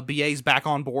BAs back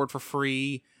on board for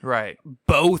free. Right.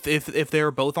 Both if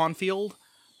they're both on field.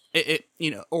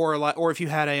 Or if you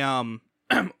had a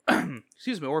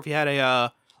excuse me, or if you had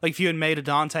a like if you had made a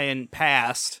Dante and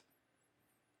passed.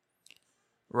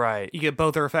 Right. You get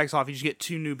both their effects off. You just get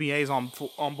 2 new BAs on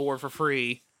board for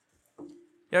free. Yeah,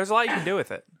 there's a lot you can do with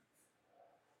it.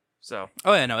 So.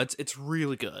 Oh yeah, no, it's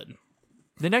really good.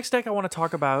 The next deck I want to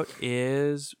talk about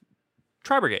is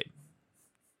Tri-Brigade.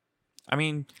 I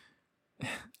mean,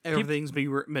 everything's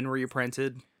been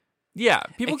reprinted. Yeah,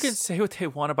 people can say what they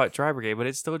want about Tri-Brigade, but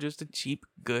it's still just a cheap,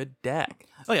 good deck.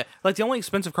 Oh yeah, like the only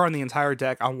expensive card in the entire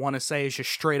deck I want to say is just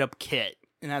straight up Kit,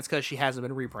 and that's because she hasn't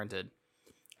been reprinted.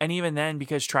 And even then,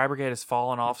 because Tri-Brigade has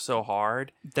fallen off so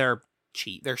hard, they're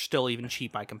cheap. They're still even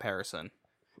cheap by comparison.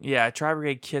 Yeah,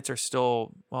 Tri-Brigade kits are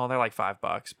still, well, they're like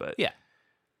 $5, but yeah,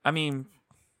 I mean,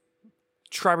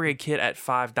 Tri-Brigade kit at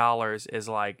 $5 is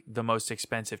like the most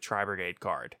expensive Tri-Brigade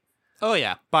card. Oh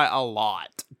yeah, by a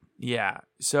lot. Yeah,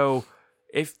 so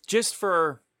if just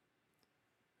for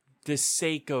the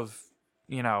sake of,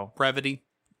 brevity,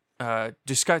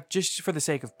 just for the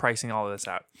sake of pricing all of this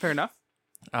out. Fair enough.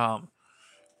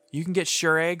 You can get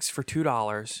Sure Eggs for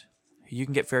 $2. You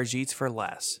can get Ferjits for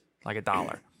less, like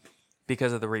 $1,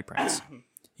 because of the reprints.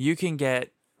 You can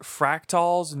get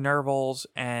Fractals, Nervals,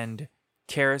 and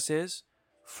Kerases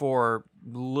for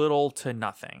little to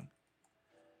nothing.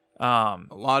 A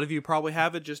lot of you probably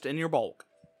have it just in your bulk.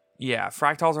 Yeah,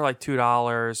 fractals are like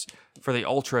 $2 for the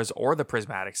ultras or the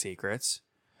prismatic secrets,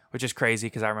 which is crazy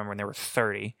because I remember when they were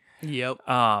 30. Yep.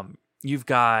 You've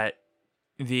got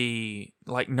the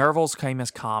Nervals came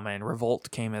as common, Revolt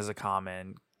came as a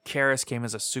common, Karis came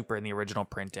as a super in the original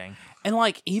printing. And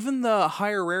even the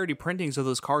higher rarity printings of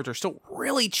those cards are still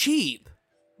really cheap.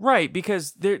 Right,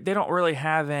 because they don't really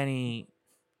have any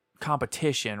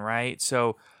competition, right?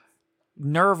 So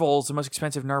Nervals, the most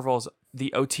expensive Nervals,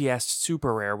 the OTS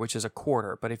super rare, which is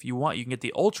 $0.25. But if you want, you can get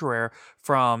the ultra rare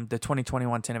from the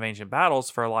 2021 10 of Ancient Battles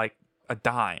for like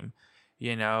 $0.10.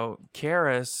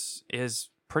 Karis is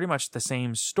pretty much the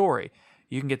same story.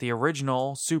 You can get the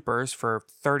original supers for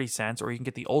 30 cents, or you can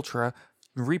get the ultra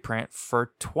reprint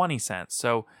for 20 cents.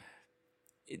 So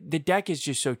the deck is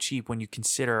just so cheap when you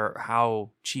consider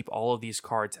how cheap all of these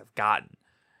cards have gotten.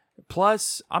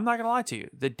 Plus, I'm not going to lie to you,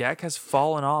 the deck has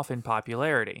fallen off in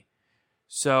popularity.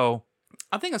 So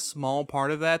I think a small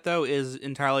part of that, though, is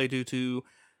entirely due to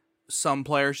some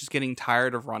players just getting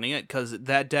tired of running it, because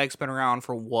that deck's been around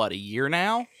for, a year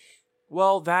now?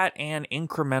 Well, that and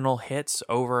incremental hits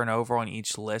over and over on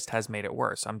each list has made it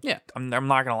worse. I'm not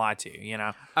going to lie to you,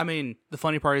 I mean, the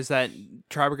funny part is that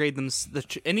Tri-Brigade,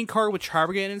 any card with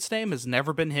Tri-Brigade in its name has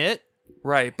never been hit.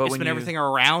 Right, but it's been everything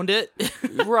around it.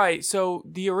 Right, so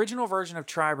the original version of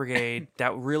Tri-Brigade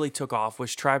that really took off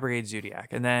was Tri-Brigade Zodiac.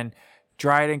 And then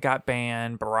Dryden got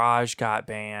banned, Barrage got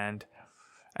banned,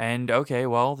 and okay,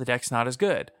 well, the deck's not as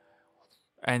good.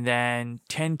 And then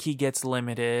 10 key gets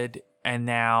limited, and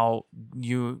now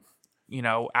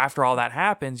after all that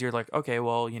happens, you're like, okay,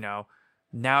 well,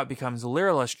 now it becomes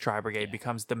Lyralist Tri-Brigade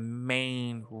becomes the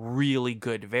main really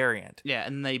good variant. Yeah,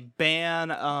 and they ban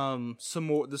the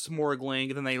Samorg Link,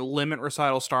 and then they limit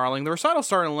Recital Starling. The Recital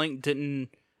Starling Link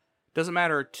doesn't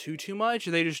matter too much.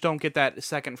 They just don't get that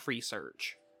second free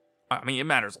search. I mean, it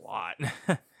matters a lot.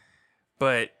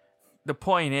 But the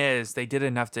point is, they did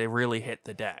enough to really hit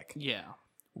the deck. Yeah.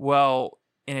 Well,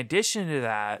 in addition to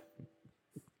that,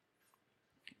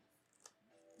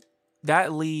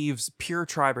 that leaves pure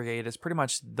Tri-Brigade as pretty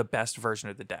much the best version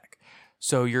of the deck.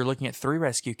 So you're looking at 3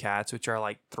 Rescue Cats, which are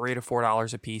like $3 to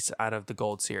 $4 a piece out of the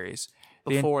Gold Series.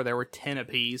 Before, there were 10 a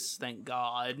piece, thank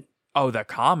God. Oh, the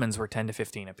commons were 10 to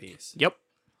 15 a piece. Yep.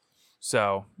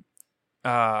 So,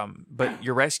 but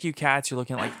your Rescue Cats, you're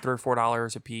looking at like $3 or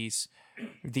 $4 a piece.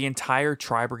 The entire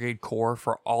Tri-Brigade core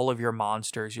for all of your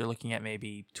monsters, you're looking at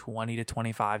maybe $20 to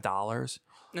 $25.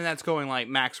 And that's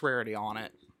going max rarity on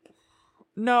it.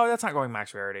 No, that's not going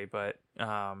max rarity, but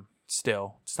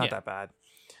still, it's not that bad.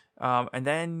 And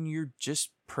then you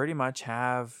just pretty much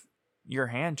have your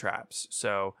hand traps.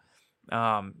 So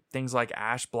things like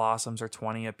Ash Blossoms are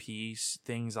 20 a piece.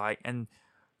 And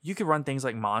you could run things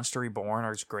like Monster Reborn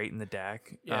are just great in the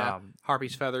deck. Yeah,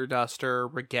 Harpy's Feather Duster,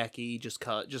 Regeki,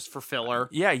 just for filler.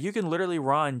 Yeah, you can literally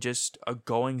run just a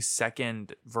going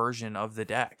second version of the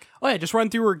deck. Oh yeah, just run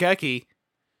through Regeki.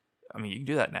 I mean, you can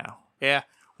do that now. Yeah.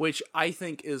 Which I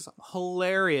think is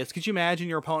hilarious. Could you imagine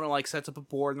your opponent sets up a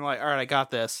board and they're like, all right, I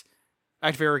got this.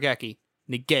 Activate Regeki.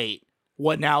 Negate.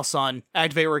 What now, son?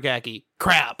 Activate Regeki.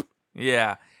 Crap.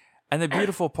 Yeah. And the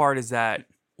beautiful part is that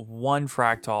one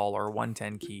Fractal or one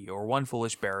 10 key or one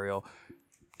Foolish Burial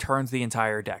turns the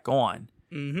entire deck on.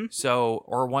 Mm-hmm. So,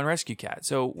 or one Rescue Cat.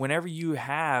 So whenever you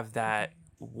have that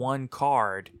one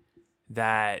card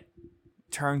that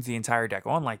turns the entire deck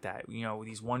on like that,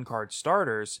 these one card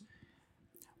starters,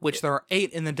 which there are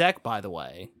 8 in the deck, by the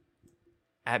way.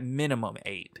 At minimum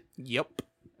 8. Yep.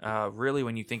 Really,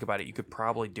 when you think about it, you could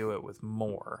probably do it with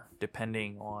more,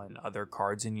 depending on other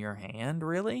cards in your hand,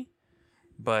 really.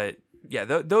 But, yeah,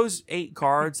 those 8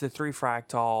 cards, the 3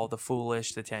 Fractal, the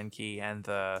Foolish, the 10 key, and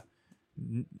the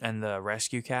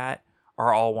Rescue Cat,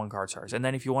 are all one card stars. And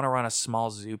then if you want to run a small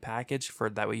Zoo package,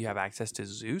 for that way you have access to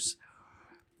Zeus,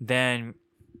 then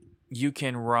you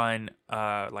can run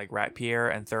Rat Pierre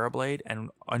and Thoroughblade, and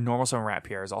a normal summon Rat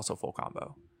Pierre is also full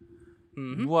combo.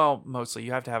 Mm-hmm. Well, mostly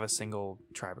you have to have a single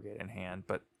Tri-Brigade in hand,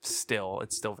 but still,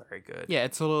 it's still very good. Yeah,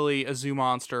 it's literally a Zoo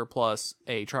monster plus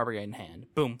a Tri-Brigade in hand.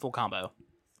 Boom, full combo.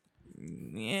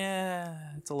 Yeah,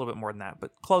 it's a little bit more than that,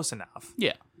 but close enough.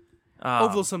 Yeah.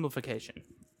 Oversimplification.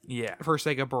 Yeah. For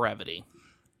sake of brevity.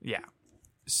 Yeah.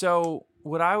 So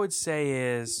what I would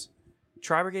say is,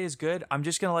 Tri-Brigade is good. I'm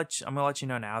gonna let you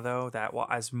know now though that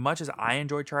as much as I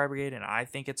enjoy Tri-Brigade and I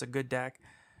think it's a good deck,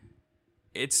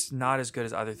 it's not as good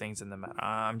as other things in the meta.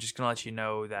 I'm just gonna let you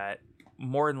know that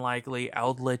more than likely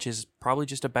Eldritch is probably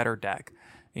just a better deck.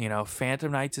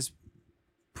 Phantom Knights is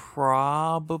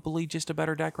probably just a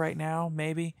better deck right now,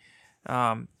 maybe.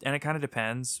 And it kind of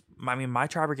depends. I mean, my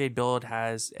Tri-Brigade build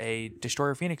has a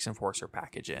Destroyer Phoenix Enforcer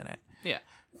package in it. Yeah.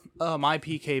 My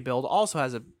PK build also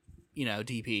has a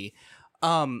DP.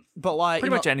 But like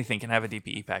Pretty much anything can have a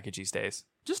DPE package these days.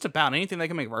 just about anything they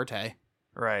can make Verte.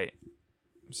 Right.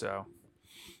 So,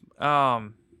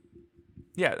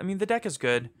 yeah, I mean, the deck is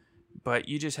good, but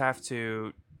you just have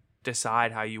to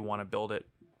decide how you want to build it.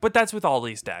 But that's with all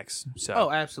these decks. So,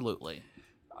 Oh, absolutely.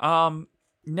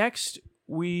 next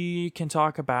we can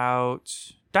talk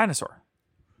about Dinosaur.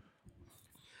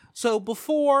 So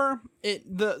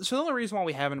the only reason why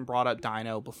we haven't brought up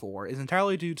Dino before is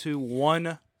entirely due to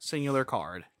one singular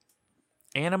card,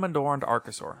 Animadorned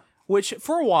Archosaur. which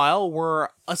for a while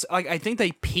were like I think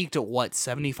they peaked at what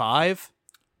 75.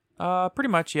 Pretty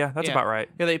much, yeah, that's Yeah. about right.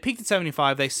 Yeah, they peaked at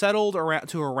 75. They settled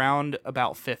around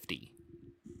about 50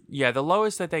 Yeah, the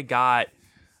lowest that they got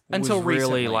Until was really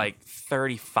recently. like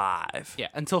 35. Yeah,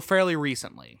 until fairly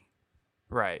recently.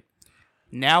 Right.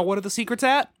 Now, what are the secrets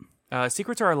at?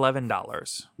 Secrets are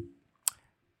 $11.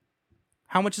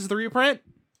 How much is the reprint?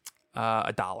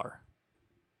 $1.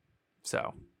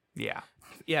 So, yeah.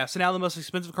 Yeah, so now the most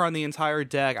expensive card in the entire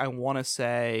deck, I want to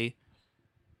say,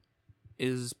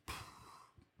 is...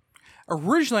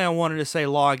 Originally, I wanted to say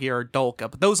Logia or Dolka,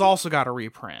 but those also got a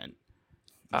reprint.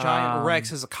 Giant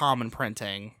Rex is a common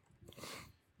printing.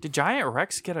 Did Giant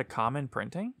Rex get a common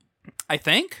printing? I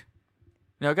think?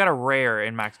 No, it got a rare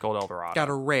in Max Gold Eldorado. Got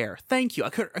a rare. Thank you. I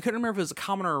couldn't remember if it was a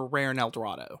common or a rare in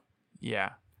Eldorado.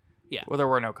 Yeah. Yeah. Well, there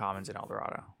were no commons in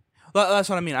Eldorado. That's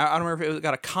what I mean. I don't remember if it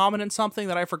got a common in something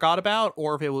that I forgot about,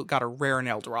 or if it got a rare in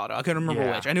Eldorado. I couldn't remember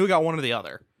Yeah. which. I knew it got one or the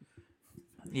other.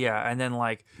 Yeah, and then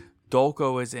like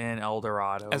Dolko was in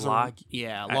Eldorado.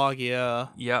 Logia.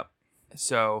 Yep.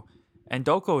 So, and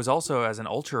Dolko is also as an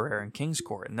ultra rare in King's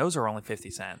Court, and those are only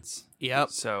 50 cents. Yep.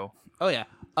 So, Oh yeah.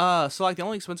 So like the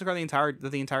only expensive card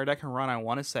the entire deck can run, I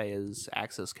want to say, is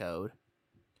Access Code.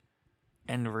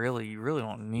 and really, you really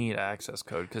don't need access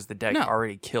code because the deck No.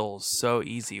 already kills so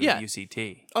easy with Yeah.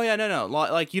 UCT. Oh yeah, no.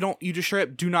 Like you just straight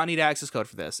up do not need Access Code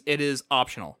for this. It is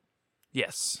optional.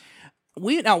 Yes.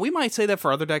 We might say that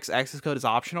for other decks, Access Code is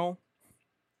optional.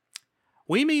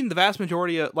 We mean the vast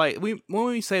majority of when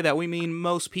we say that, we mean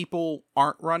most people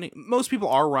are running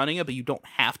it, but you don't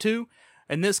have to.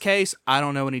 In this case, I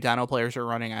don't know any Dino players who are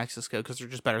running Access Code because they're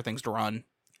just better things to run.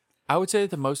 I would say that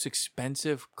the most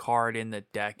expensive card in the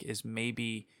deck is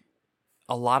maybe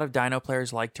a lot of Dino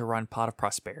players like to run Pot of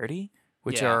Prosperity,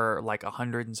 which Yeah. are like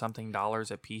 $100 and something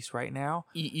a piece right now.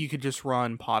 You could just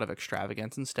run Pot of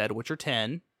Extravagance instead, which are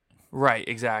 10, Right,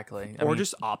 exactly. I or mean,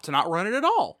 just opt to not run it at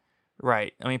all.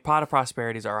 right. I mean, Pot of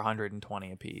Prosperities are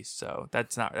 120 a piece, so that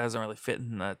doesn't really fit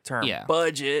in the term Yeah.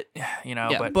 budget,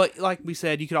 Yeah, but like we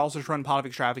said, you could also just run Pot of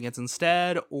Extravagance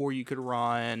instead, or you could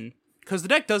run because the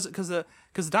deck does because the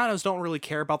Dinos don't really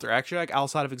care about their extra deck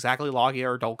outside of exactly Logia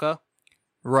or Dolka,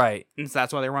 right. and so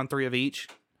that's why they run 3 of each.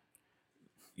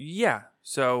 Yeah.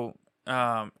 So,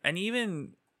 and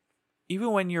even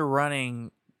when you're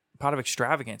running Pot of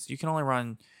Extravagance, you can only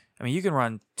run. I mean, you can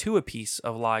run 2 a piece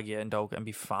of Logia and Dolka and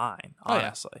be fine. Oh, yeah.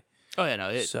 Honestly. Oh yeah,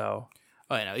 no, So.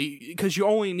 because you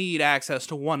only need access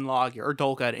to one Logia or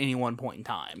Dolka at any one point in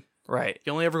time. Right.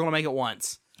 You're only ever going to make it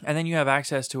once. And then you have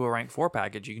access to a rank 4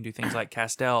 package. You can do things like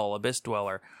Castell, Abyss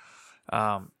Dweller.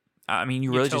 I mean,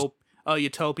 you really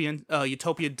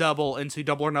Utopia double into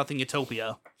Double or Nothing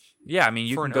Utopia. Yeah, I mean,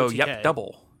 you for can an go, OTK.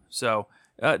 double. So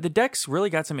the deck's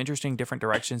really got some interesting different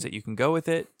directions that you can go with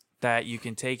it, that you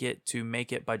can take it to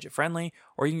make it budget friendly,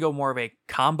 or you can go more of a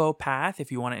combo path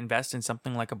if you want to invest in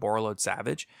something like a Borreload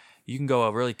Savage. You can go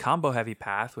a really combo heavy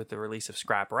path with the release of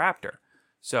Scrap Raptor.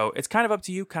 So it's kind of up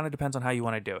to you, kind of depends on how you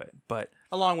want to do it. But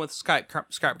Along with Scrap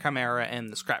Chimera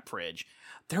and the Scrap Fridge.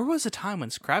 There was a time when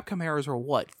Scrap Chimeras were,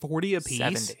 what, 40 a piece?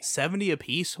 70. 70 a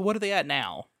piece? What are they at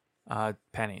now?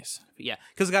 pennies. Yeah,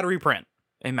 because it got a reprint.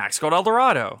 A Max Gold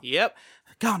Eldorado. Yep.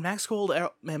 God, Maximum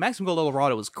Gold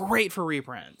Eldorado was great for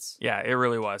reprints. Yeah, it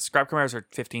really was. Scrap Chimeras are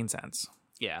 15 cents.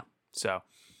 Yeah. So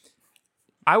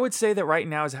I would say that right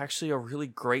now is actually a really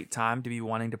great time to be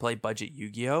wanting to play budget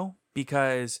Yu-Gi-Oh!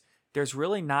 Because there's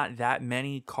really not that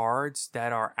many cards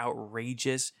that are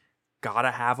outrageous,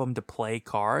 gotta have them to play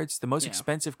cards. The most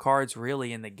expensive cards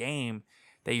really in the game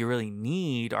that you really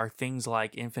need are things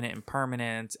like Infinite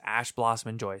Impermanence, Ash Blossom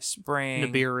and Joyous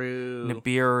Spring,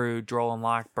 Nibiru, Droll and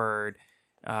Lockbird.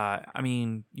 I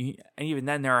mean, and even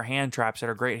then there are hand traps that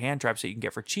are great hand traps that you can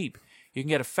get for cheap. You can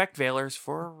get Effect Veilers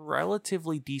for a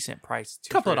relatively decent price,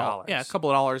 $2-3. Yeah, a couple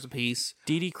of dollars a piece.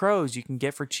 DD Crows you can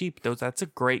get for cheap. That's a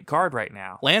great card right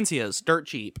now. Lancia's dirt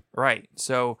cheap. Right.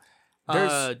 So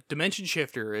there's Dimension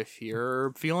Shifter if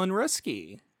you're feeling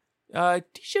risky.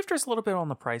 D-Shifter's a little bit on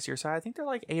the pricier side. I think they're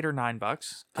like $8 or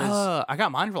 $9. I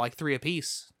got mine for like 3 a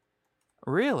piece.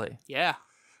 Really? Yeah.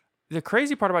 the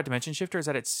crazy part about Dimension Shifter is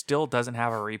that it still doesn't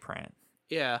have a reprint.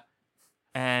 Yeah.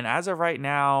 And as of right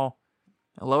now,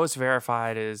 lowest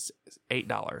verified is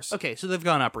 $8. Okay, so they've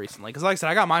gone up recently. Because like I said,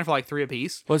 I got mine for like $3 a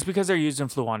piece. Well, it's because they're used in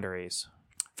Floowandereeze.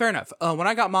 Fair enough. When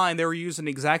I got mine, they were using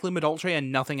exactly Madolce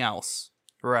and nothing else.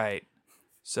 Right.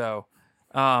 So,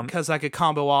 because I could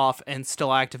combo off and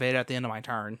still activate at the end of my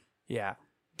turn. yeah.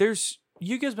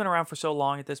 Yu-Gi-Oh's been around for so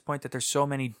long at this point that there's so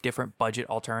many different budget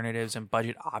alternatives and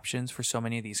budget options for so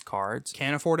many of these cards.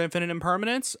 Can't afford Infinite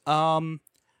Impermanence.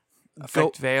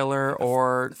 Effect Veiler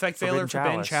or Effect Veiler,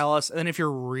 Forbidden Chalice. And then if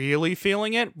you're really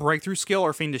feeling it, Breakthrough Skill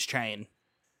or Fiendish Chain.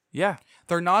 Yeah.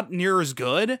 They're not near as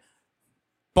good,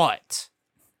 but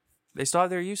they still have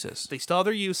their uses. They still have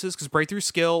their uses because Breakthrough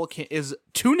Skill is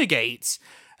 2 negates,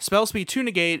 spell speed 2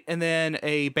 negate, and then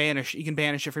a banish. You can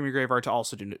banish it from your graveyard to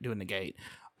also do a negate.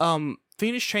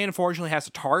 Fiendish Chain unfortunately has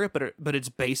a target, but it's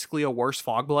basically a worse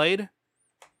Fogblade.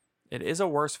 It is a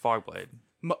worse Fogblade.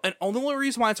 And the only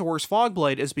reason why it's a worse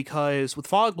Fogblade is because with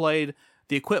Fogblade,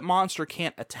 the equipped monster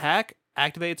can't attack,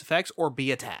 activate its effects, or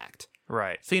be attacked.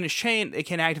 Right. Fiendish Chain, it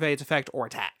can activate its effect or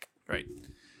attack. Right.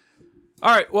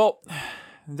 All right, well,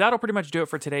 that'll pretty much do it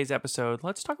for today's episode.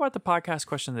 Let's talk about the podcast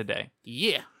question of the day.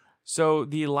 Yeah. So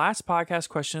the last podcast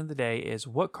question of the day is,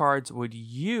 what cards would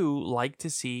you like to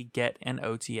see get an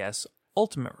OTS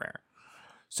Ultimate Rare?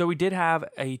 So we did have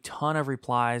a ton of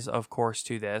replies, of course,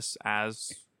 to this,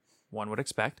 as one would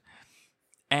expect.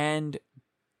 And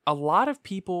a lot of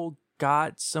people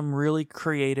got some really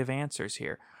creative answers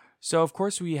here. So, of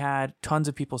course, we had tons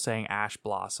of people saying Ash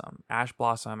Blossom. Ash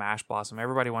Blossom, Ash Blossom.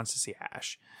 Everybody wants to see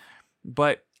Ash.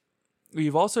 But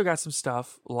we've also got some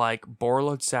stuff like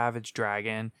Borreload Savage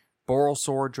Dragon, Boral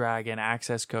Sword Dragon,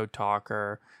 Access Code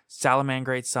Talker,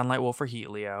 Salamangreat Sunlight Wolf for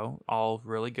Heatleo, all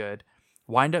really good.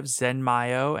 Wind Up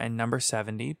Zenmayo and Number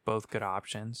 70, both good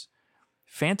options.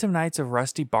 Phantom Knights of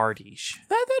Rusty Bardiche.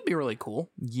 That'd be really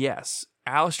cool. Yes.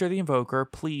 Alistair the Invoker,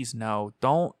 please no.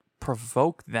 Don't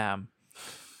provoke them.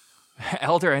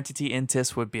 Elder Entity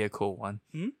Intis would be a cool one.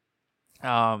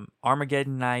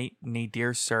 Armageddon Knight,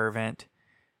 Nadir Servant,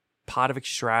 Pot of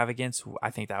Extravagance. I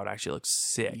think that would actually look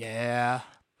sick. Yeah.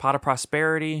 Pot of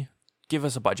Prosperity. Give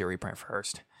us a budget reprint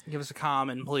first. Give us a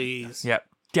common, please. Yep.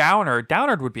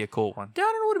 Downard would be a cool one.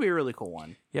 Downer would be a really cool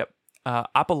one. Yep.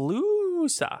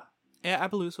 Appaloosa. Yeah,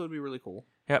 Appaloosa would be really cool.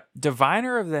 Yep.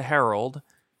 Diviner of the Herald.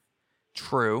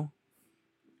 True.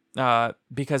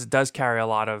 Because it does carry a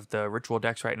lot of the ritual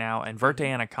decks right now. And Verte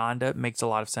Anaconda makes a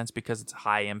lot of sense because it's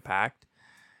high impact.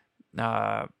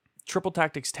 Triple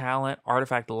Tactics Talent,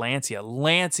 Artifact Lancia.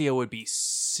 Lancia would be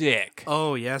sick.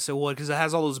 Oh, yes, it would, because it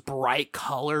has all those bright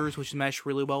colors, which mesh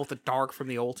really well with the dark from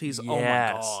the ultis. Yes.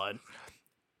 Oh, my God.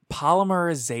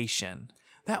 Polymerization.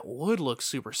 That would look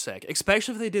super sick,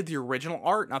 especially if they did the original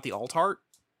art, not the alt art.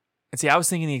 And see, I was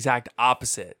thinking the exact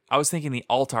opposite. I was thinking the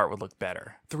alt art would look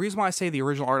better. The reason why I say the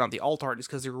original art, not the alt art, is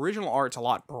because the original art's a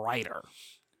lot brighter.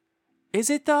 Is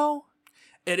it, though?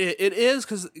 It is,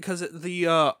 because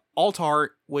the alt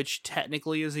art, which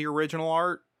technically is the original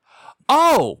art.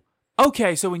 Oh!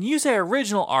 Okay, so when you say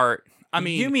original art,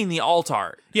 you mean the alt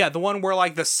art. Yeah, the one where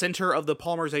like the center of the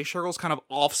polymerization circle is kind of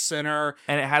off center.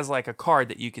 And it has like a card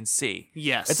that you can see.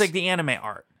 Yes. It's like the anime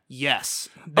art. Yes.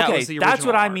 That's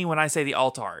what I mean when I say the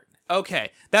alt art. Okay,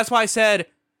 that's why I said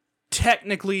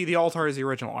technically the alt art is the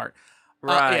original art.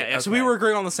 Right. Yeah, so we were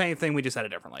agreeing on the same thing, we just said it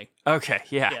differently. Okay,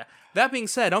 yeah. That being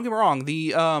said, don't get me wrong,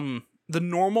 the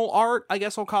normal art, I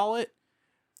guess I'll call it.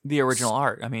 The original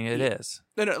art. I mean, it is.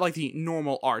 No, like the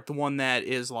normal art, the one that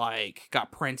is like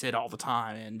got printed all the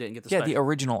time and didn't get the special. The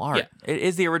original art. Yeah. It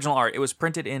is the original art. It was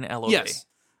printed in LOD. Yes.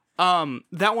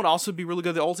 That would also be really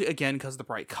good. The ulti again because of the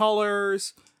bright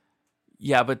colors.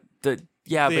 Yeah, but the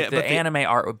anime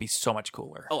art would be so much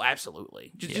cooler. Oh,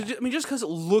 absolutely. Just because it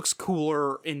looks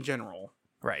cooler in general.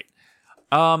 Right.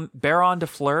 Baron de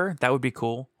Fleur, that would be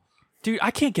cool. Dude,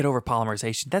 I can't get over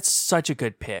polymerization. That's such a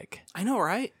good pick. I know,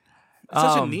 right? It's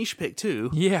such a niche pick, too.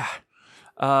 Yeah.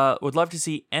 Would love to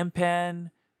see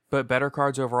M-Pen, but better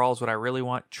cards overall is what I really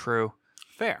want. True.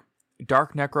 Fair.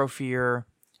 Dark Necrofear.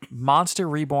 Monster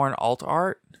Reborn alt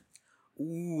art.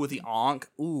 Ooh, the Ankh.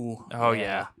 Ooh. Oh,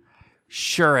 yeah.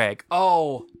 Shureg.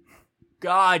 Oh,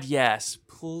 God, yes.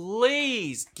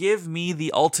 Please give me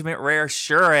the ultimate rare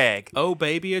Shureg. Oh,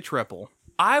 baby, a triple.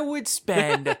 I would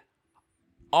spend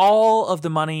all of the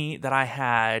money that I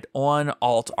had on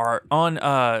alt art, on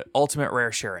ultimate rare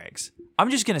Shuregs. I'm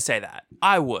just going to say that.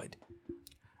 I would.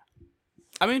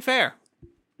 I mean, fair.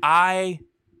 I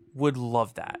would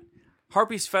love that.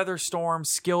 Harpy's Featherstorm,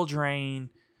 Skill Drain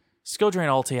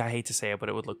ulti, I hate to say it, but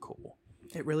it would look cool.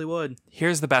 It really would.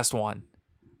 Here's the best one.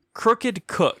 Crooked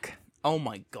Cook. Oh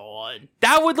my god.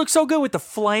 That would look so good with the It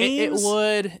flames.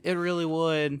 would. It really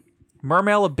would.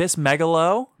 Mermail Abyss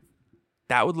Megalo.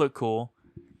 That would look cool.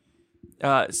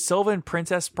 Sylvan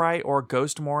Princess Sprite or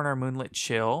Ghost Mourner Moonlit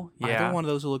Chill. Yeah. Either one of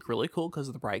those would look really cool because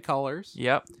of the bright colors.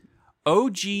 Yep.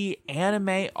 OG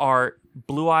anime art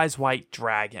Blue Eyes White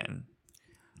Dragon.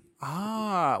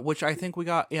 Which I think we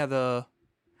got. Yeah,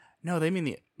 No, they mean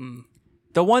the.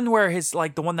 The one where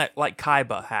the one that like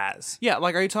Kaiba has. Yeah,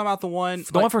 like, are you talking about the one?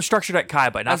 The one from Structured at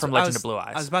Kaiba, not from Legend of Blue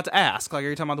Eyes. I was about to ask, like, are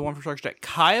you talking about the one from Structured at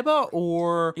Kaiba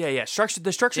or? Yeah.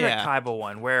 The Structured at Kaiba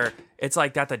one where it's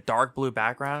like got the dark blue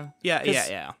background.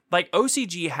 Yeah. Like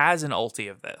OCG has an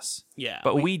ulti of this. Yeah,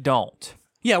 But we don't.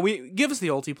 Yeah, give us the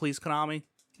ulti, please, Konami.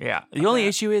 Yeah. The only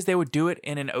issue is they would do it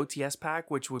in an OTS pack,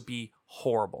 which would be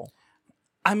horrible.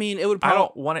 I mean, it would. I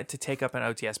don't want it to take up an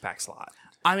OTS pack slot.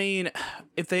 I mean,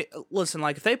 if they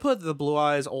put the Blue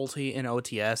Eyes ulti in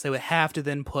OTS, they would have to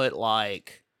then put,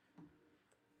 like,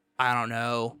 I don't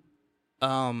know.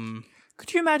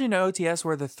 Could you imagine an OTS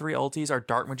where the 3 ultis are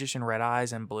Dark Magician, Red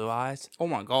Eyes, and Blue Eyes? Oh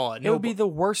my god, It would be the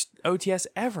worst OTS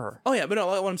ever. Oh yeah, but no,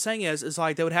 what I'm saying is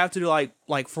like they would have to do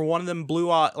like for one of them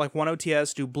Blue Eye, like one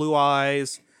OTS do Blue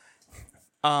Eyes,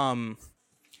 Pot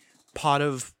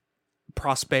of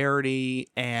Prosperity,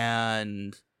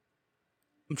 and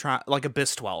I'm trying like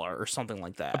Abyss Dweller or something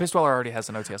like that. Abyss Dweller already has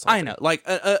an OTS. I know, like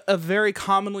a very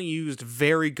commonly used,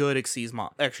 very good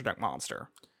extra deck monster.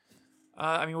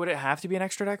 I mean, would it have to be an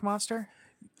extra deck monster?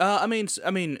 I mean,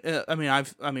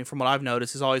 from what I've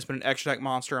noticed, has always been an extra deck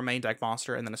monster, a main deck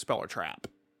monster, and then a spell or trap.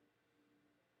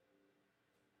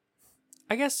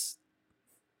 I guess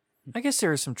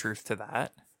there is some truth to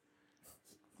that.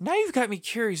 Now you've got me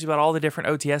curious about all the different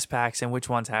OTS packs and which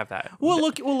ones have that. We'll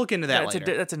look into that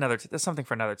later. That's something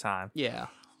for another time. Yeah.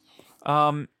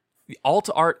 The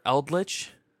Alt Art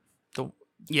Eldritch.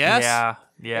 Yes.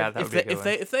 Yeah. That would be a good one.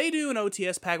 If they do an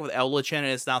OTS pack with Eldritch in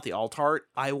it, it's not the alt art,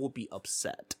 I will be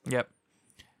upset. Yep.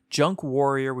 Junk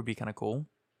Warrior would be kind of cool.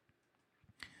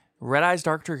 Red Eyes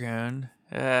Dark Dragoon.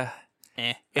 It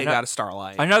got a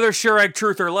Starlight. Another Sure Egg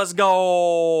Truther. Let's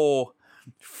go.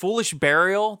 Foolish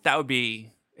Burial. That would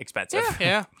be expensive.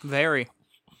 Yeah, very.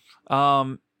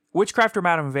 Witchcrafter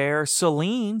Madame Vare.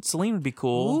 Celine would be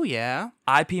cool. Ooh, yeah.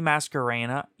 IP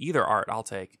Masquerena. Either art I'll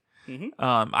take.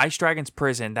 Mm-hmm. Ice Dragon's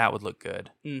Prison. That would look good.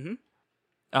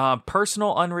 Mm-hmm.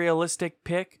 Personal unrealistic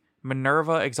pick.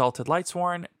 Minerva Exalted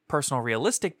Lightsworn. Personal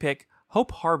realistic pick.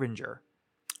 Hope Harbinger.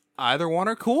 Either one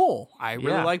are cool. I really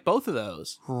Yeah. like both of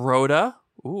those. Rhoda.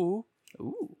 Ooh.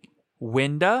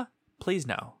 Winda. Please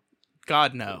no.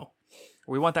 God, no.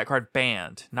 We want that card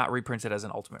banned, not reprinted as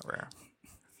an ultimate rare.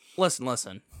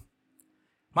 Listen.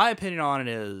 My opinion on it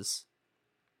is,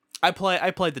 I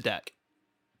played the deck.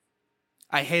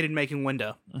 I hated making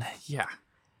Winda. Yeah.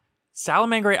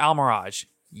 Salamangreat Almirage.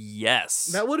 Yes.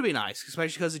 That would be nice,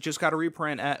 especially because it just got a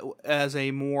reprint as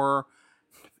a more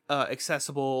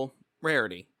accessible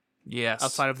rarity. Yes.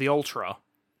 Outside of the Ultra.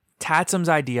 Tatsum's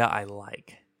idea I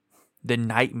like. The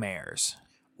Nightmares.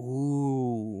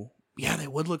 Ooh. Yeah, they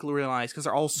would look really nice because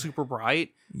they're all super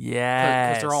bright.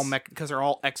 Yes. Because they're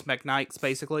all ex-Mech Knights,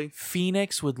 basically.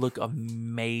 Phoenix would look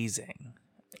amazing.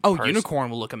 Unicorn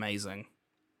will look amazing.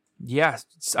 Yeah.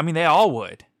 I mean, they all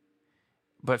would.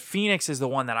 But Phoenix is the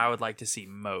one that I would like to see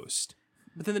most.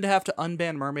 But then they'd have to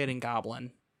unban Mermaid and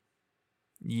Goblin.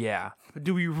 Yeah. But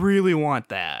do we really want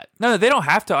that? No, they don't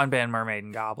have to unban Mermaid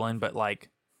and Goblin, but like,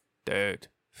 dude,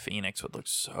 Phoenix would look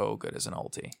so good as an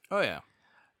ulti. Oh, yeah.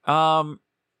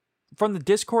 From the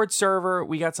Discord server,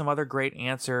 we got some other great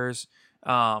answers.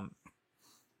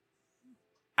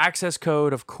 Access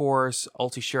code, of course,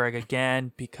 Ulti Shureg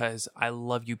again, because I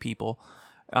love you people.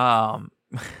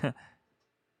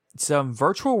 Some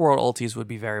virtual world ultis would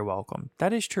be very welcome.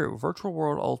 That is true. Virtual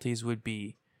world ultis would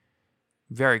be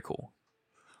very cool.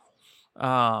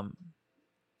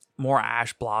 More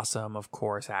Ash Blossom, of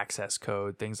course, access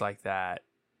code, things like that.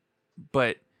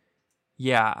 But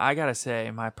yeah, I gotta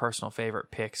say, my personal favorite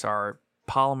picks are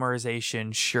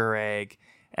Polymerization, Shureg,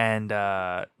 and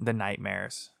the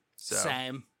Nightmares. So.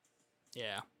 Same.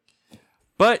 Yeah.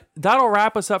 But that'll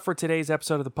wrap us up for today's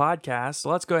episode of the podcast. So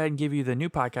let's go ahead and give you the new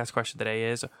podcast question today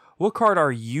is, what card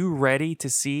are you ready to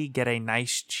see get a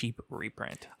nice, cheap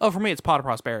reprint? Oh, for me, it's Pot of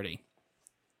Prosperity.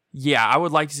 Yeah, I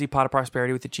would like to see Pot of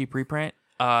Prosperity with a cheap reprint.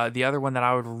 The other one that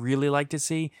I would really like to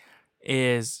see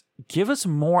is give us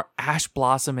more Ash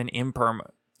Blossom and Imperm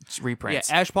reprints.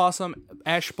 Yeah, Ash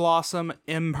Blossom,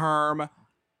 Imperm,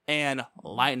 and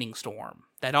Lightning Storm.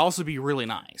 That'd also be really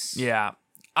nice. Yeah.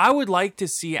 I would like to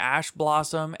see Ash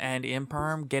Blossom and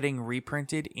Imperm getting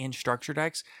reprinted in structure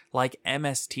decks like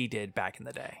MST did back in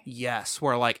the day. Yes,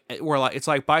 where it's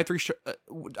like buy 3.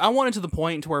 I want it to the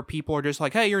point to where people are just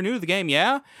like, hey, you're new to the game,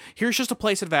 yeah? Here's just a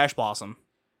playset of Ash Blossom.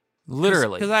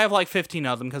 Literally. Because I have like 15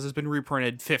 of them because it's been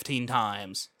reprinted 15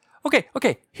 times. Okay.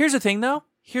 Here's the thing, though.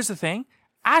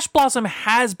 Ash Blossom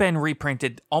has been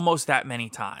reprinted almost that many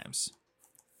times.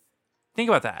 Think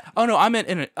about that. Oh no,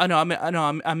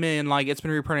 I mean like it's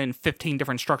been reprinted in 15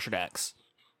 different structure decks.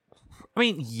 I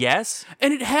mean, yes,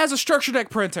 and it has a structure deck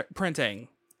printing.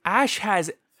 Ash has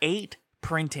 8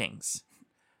 printings.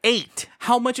 8.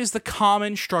 How much is the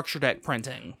common structure deck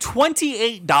printing?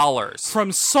 $28 from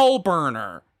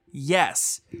Soulburner.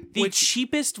 Yes, the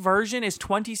cheapest version is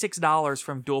 $26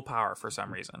 from Dual Power for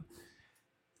some reason.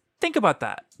 Think about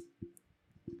that.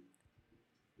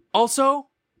 Also,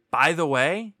 by the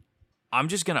way, I'm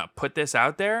just going to put this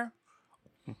out there.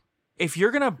 If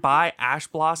you're going to buy Ash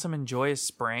Blossom and Joyous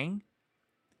Spring,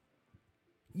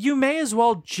 you may as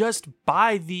well just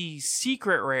buy the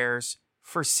secret rares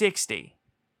for $60.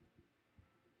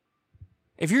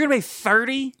 If you're going to pay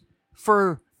 $30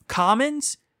 for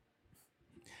commons...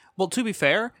 Well, to be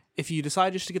fair, if you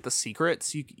decide just to get the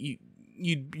secrets,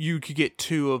 you could get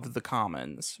 2 of the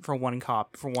commons for one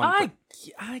cop for one.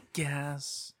 I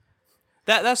guess.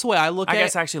 That's the way I look at it. I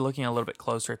guess actually looking a little bit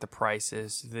closer at the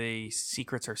prices, the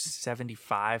secrets are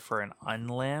 $75 for an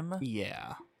unlim.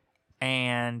 Yeah.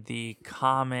 And the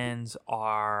commons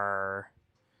are,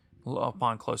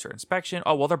 upon closer inspection,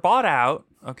 oh, well, they're bought out.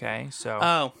 Okay,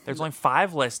 so there's only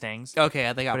 5 listings.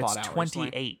 Okay, they got bought out. It's 28.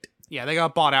 Recently. Yeah, they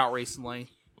got bought out recently.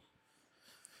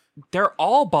 They're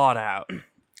all bought out.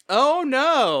 Oh,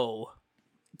 no.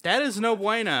 That is no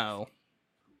bueno.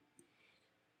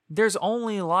 There's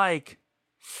only like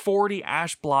 40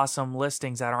 Ash Blossom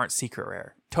listings that aren't secret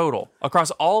rare total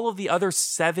across all of the other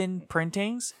 7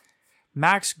 printings.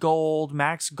 Max Gold,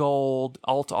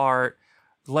 Alt Art,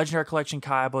 Legendary Collection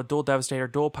Kaiba, Dual Devastator,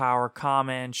 Dual Power,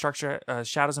 Common, Structure,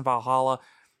 Shadows and Valhalla.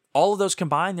 All of those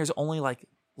combined, there's only like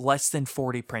less than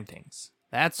 40 printings.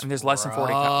 There's less than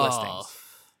 40 listings.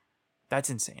 That's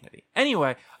insanity.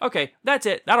 Anyway, okay, that's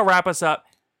it. That'll wrap us up.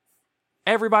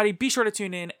 Everybody, be sure to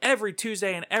tune in every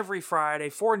Tuesday and every Friday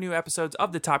for new episodes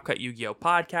of the Top Cut Yu-Gi-Oh!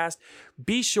 Podcast.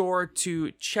 Be sure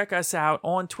to check us out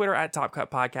on Twitter at Top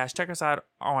Cut Podcast. Check us out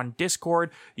on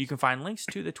Discord. You can find links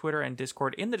to the Twitter and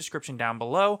Discord in the description down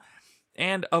below.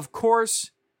 And of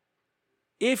course,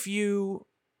 if you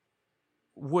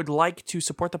would like to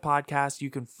support the podcast, you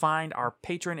can find our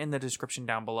Patreon in the description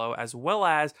down below, as well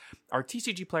as our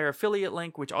TCG Player affiliate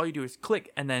link, which all you do is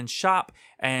click and then shop.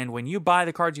 And when you buy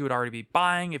the cards you would already be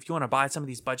buying, if you want to buy some of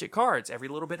these budget cards, every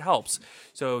little bit helps.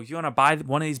 So if you want to buy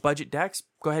one of these budget decks,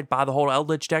 go ahead, buy the whole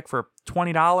Eldritch deck for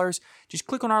 $20. Just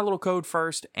click on our little code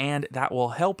first, and that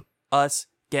will help us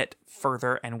get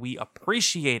further, and we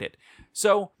appreciate it.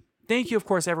 So thank you, of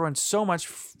course, everyone, so much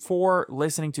for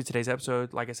listening to today's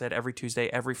episode. Like I said, every Tuesday,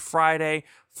 every Friday,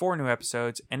 4 new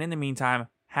episodes. And in the meantime,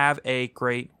 have a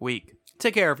great week.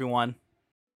 Take care, everyone.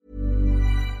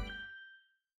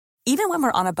 Even when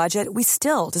we're on a budget, we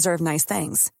still deserve nice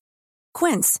things.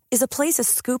 Quince is a place to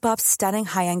scoop up stunning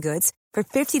high-end goods for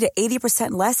 50 to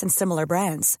 80% less than similar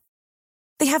brands.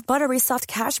 They have buttery soft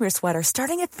cashmere sweaters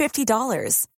starting at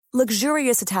 $50,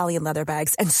 luxurious Italian leather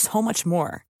bags, and so much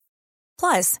more.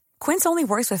 Plus, Quince only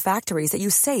works with factories that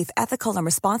use safe, ethical, and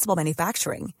responsible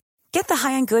manufacturing. Get the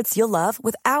high-end goods you'll love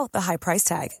without the high price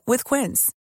tag with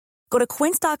Quince. Go to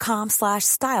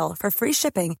quince.com/style for free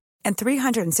shipping and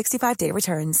 365-day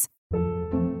returns.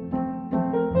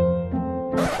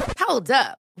 Hold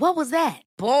up. What was that?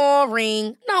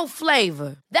 Boring. No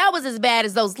flavor. That was as bad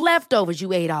as those leftovers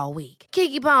you ate all week.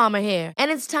 Keke Palmer here.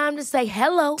 And it's time to say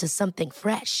hello to something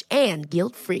fresh and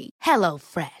guilt-free. Hello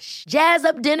Fresh. Jazz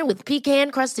up dinner with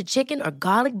pecan-crusted chicken or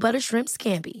garlic butter shrimp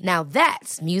scampi. Now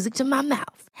that's music to my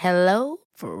mouth. Hello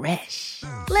Fresh.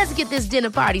 Let's get this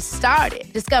dinner party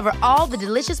started. Discover all the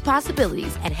delicious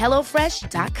possibilities at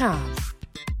HelloFresh.com.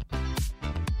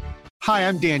 Hi,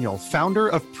 I'm Daniel, founder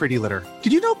of Pretty Litter.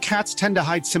 Did you know cats tend to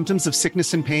hide symptoms of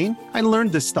sickness and pain? I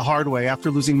learned this the hard way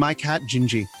after losing my cat,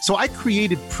 Gingy. So I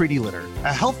created Pretty Litter,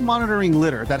 a health monitoring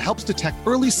litter that helps detect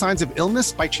early signs of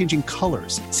illness by changing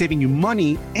colors, saving you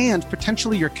money and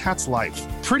potentially your cat's life.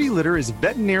 Pretty Litter is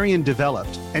veterinarian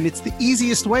developed, and it's the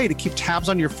easiest way to keep tabs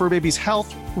on your fur baby's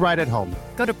health right at home.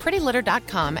 Go to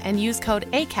prettylitter.com and use code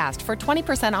ACAST for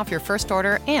 20% off your first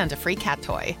order and a free cat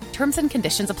toy. Terms and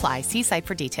conditions apply. See site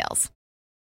for details.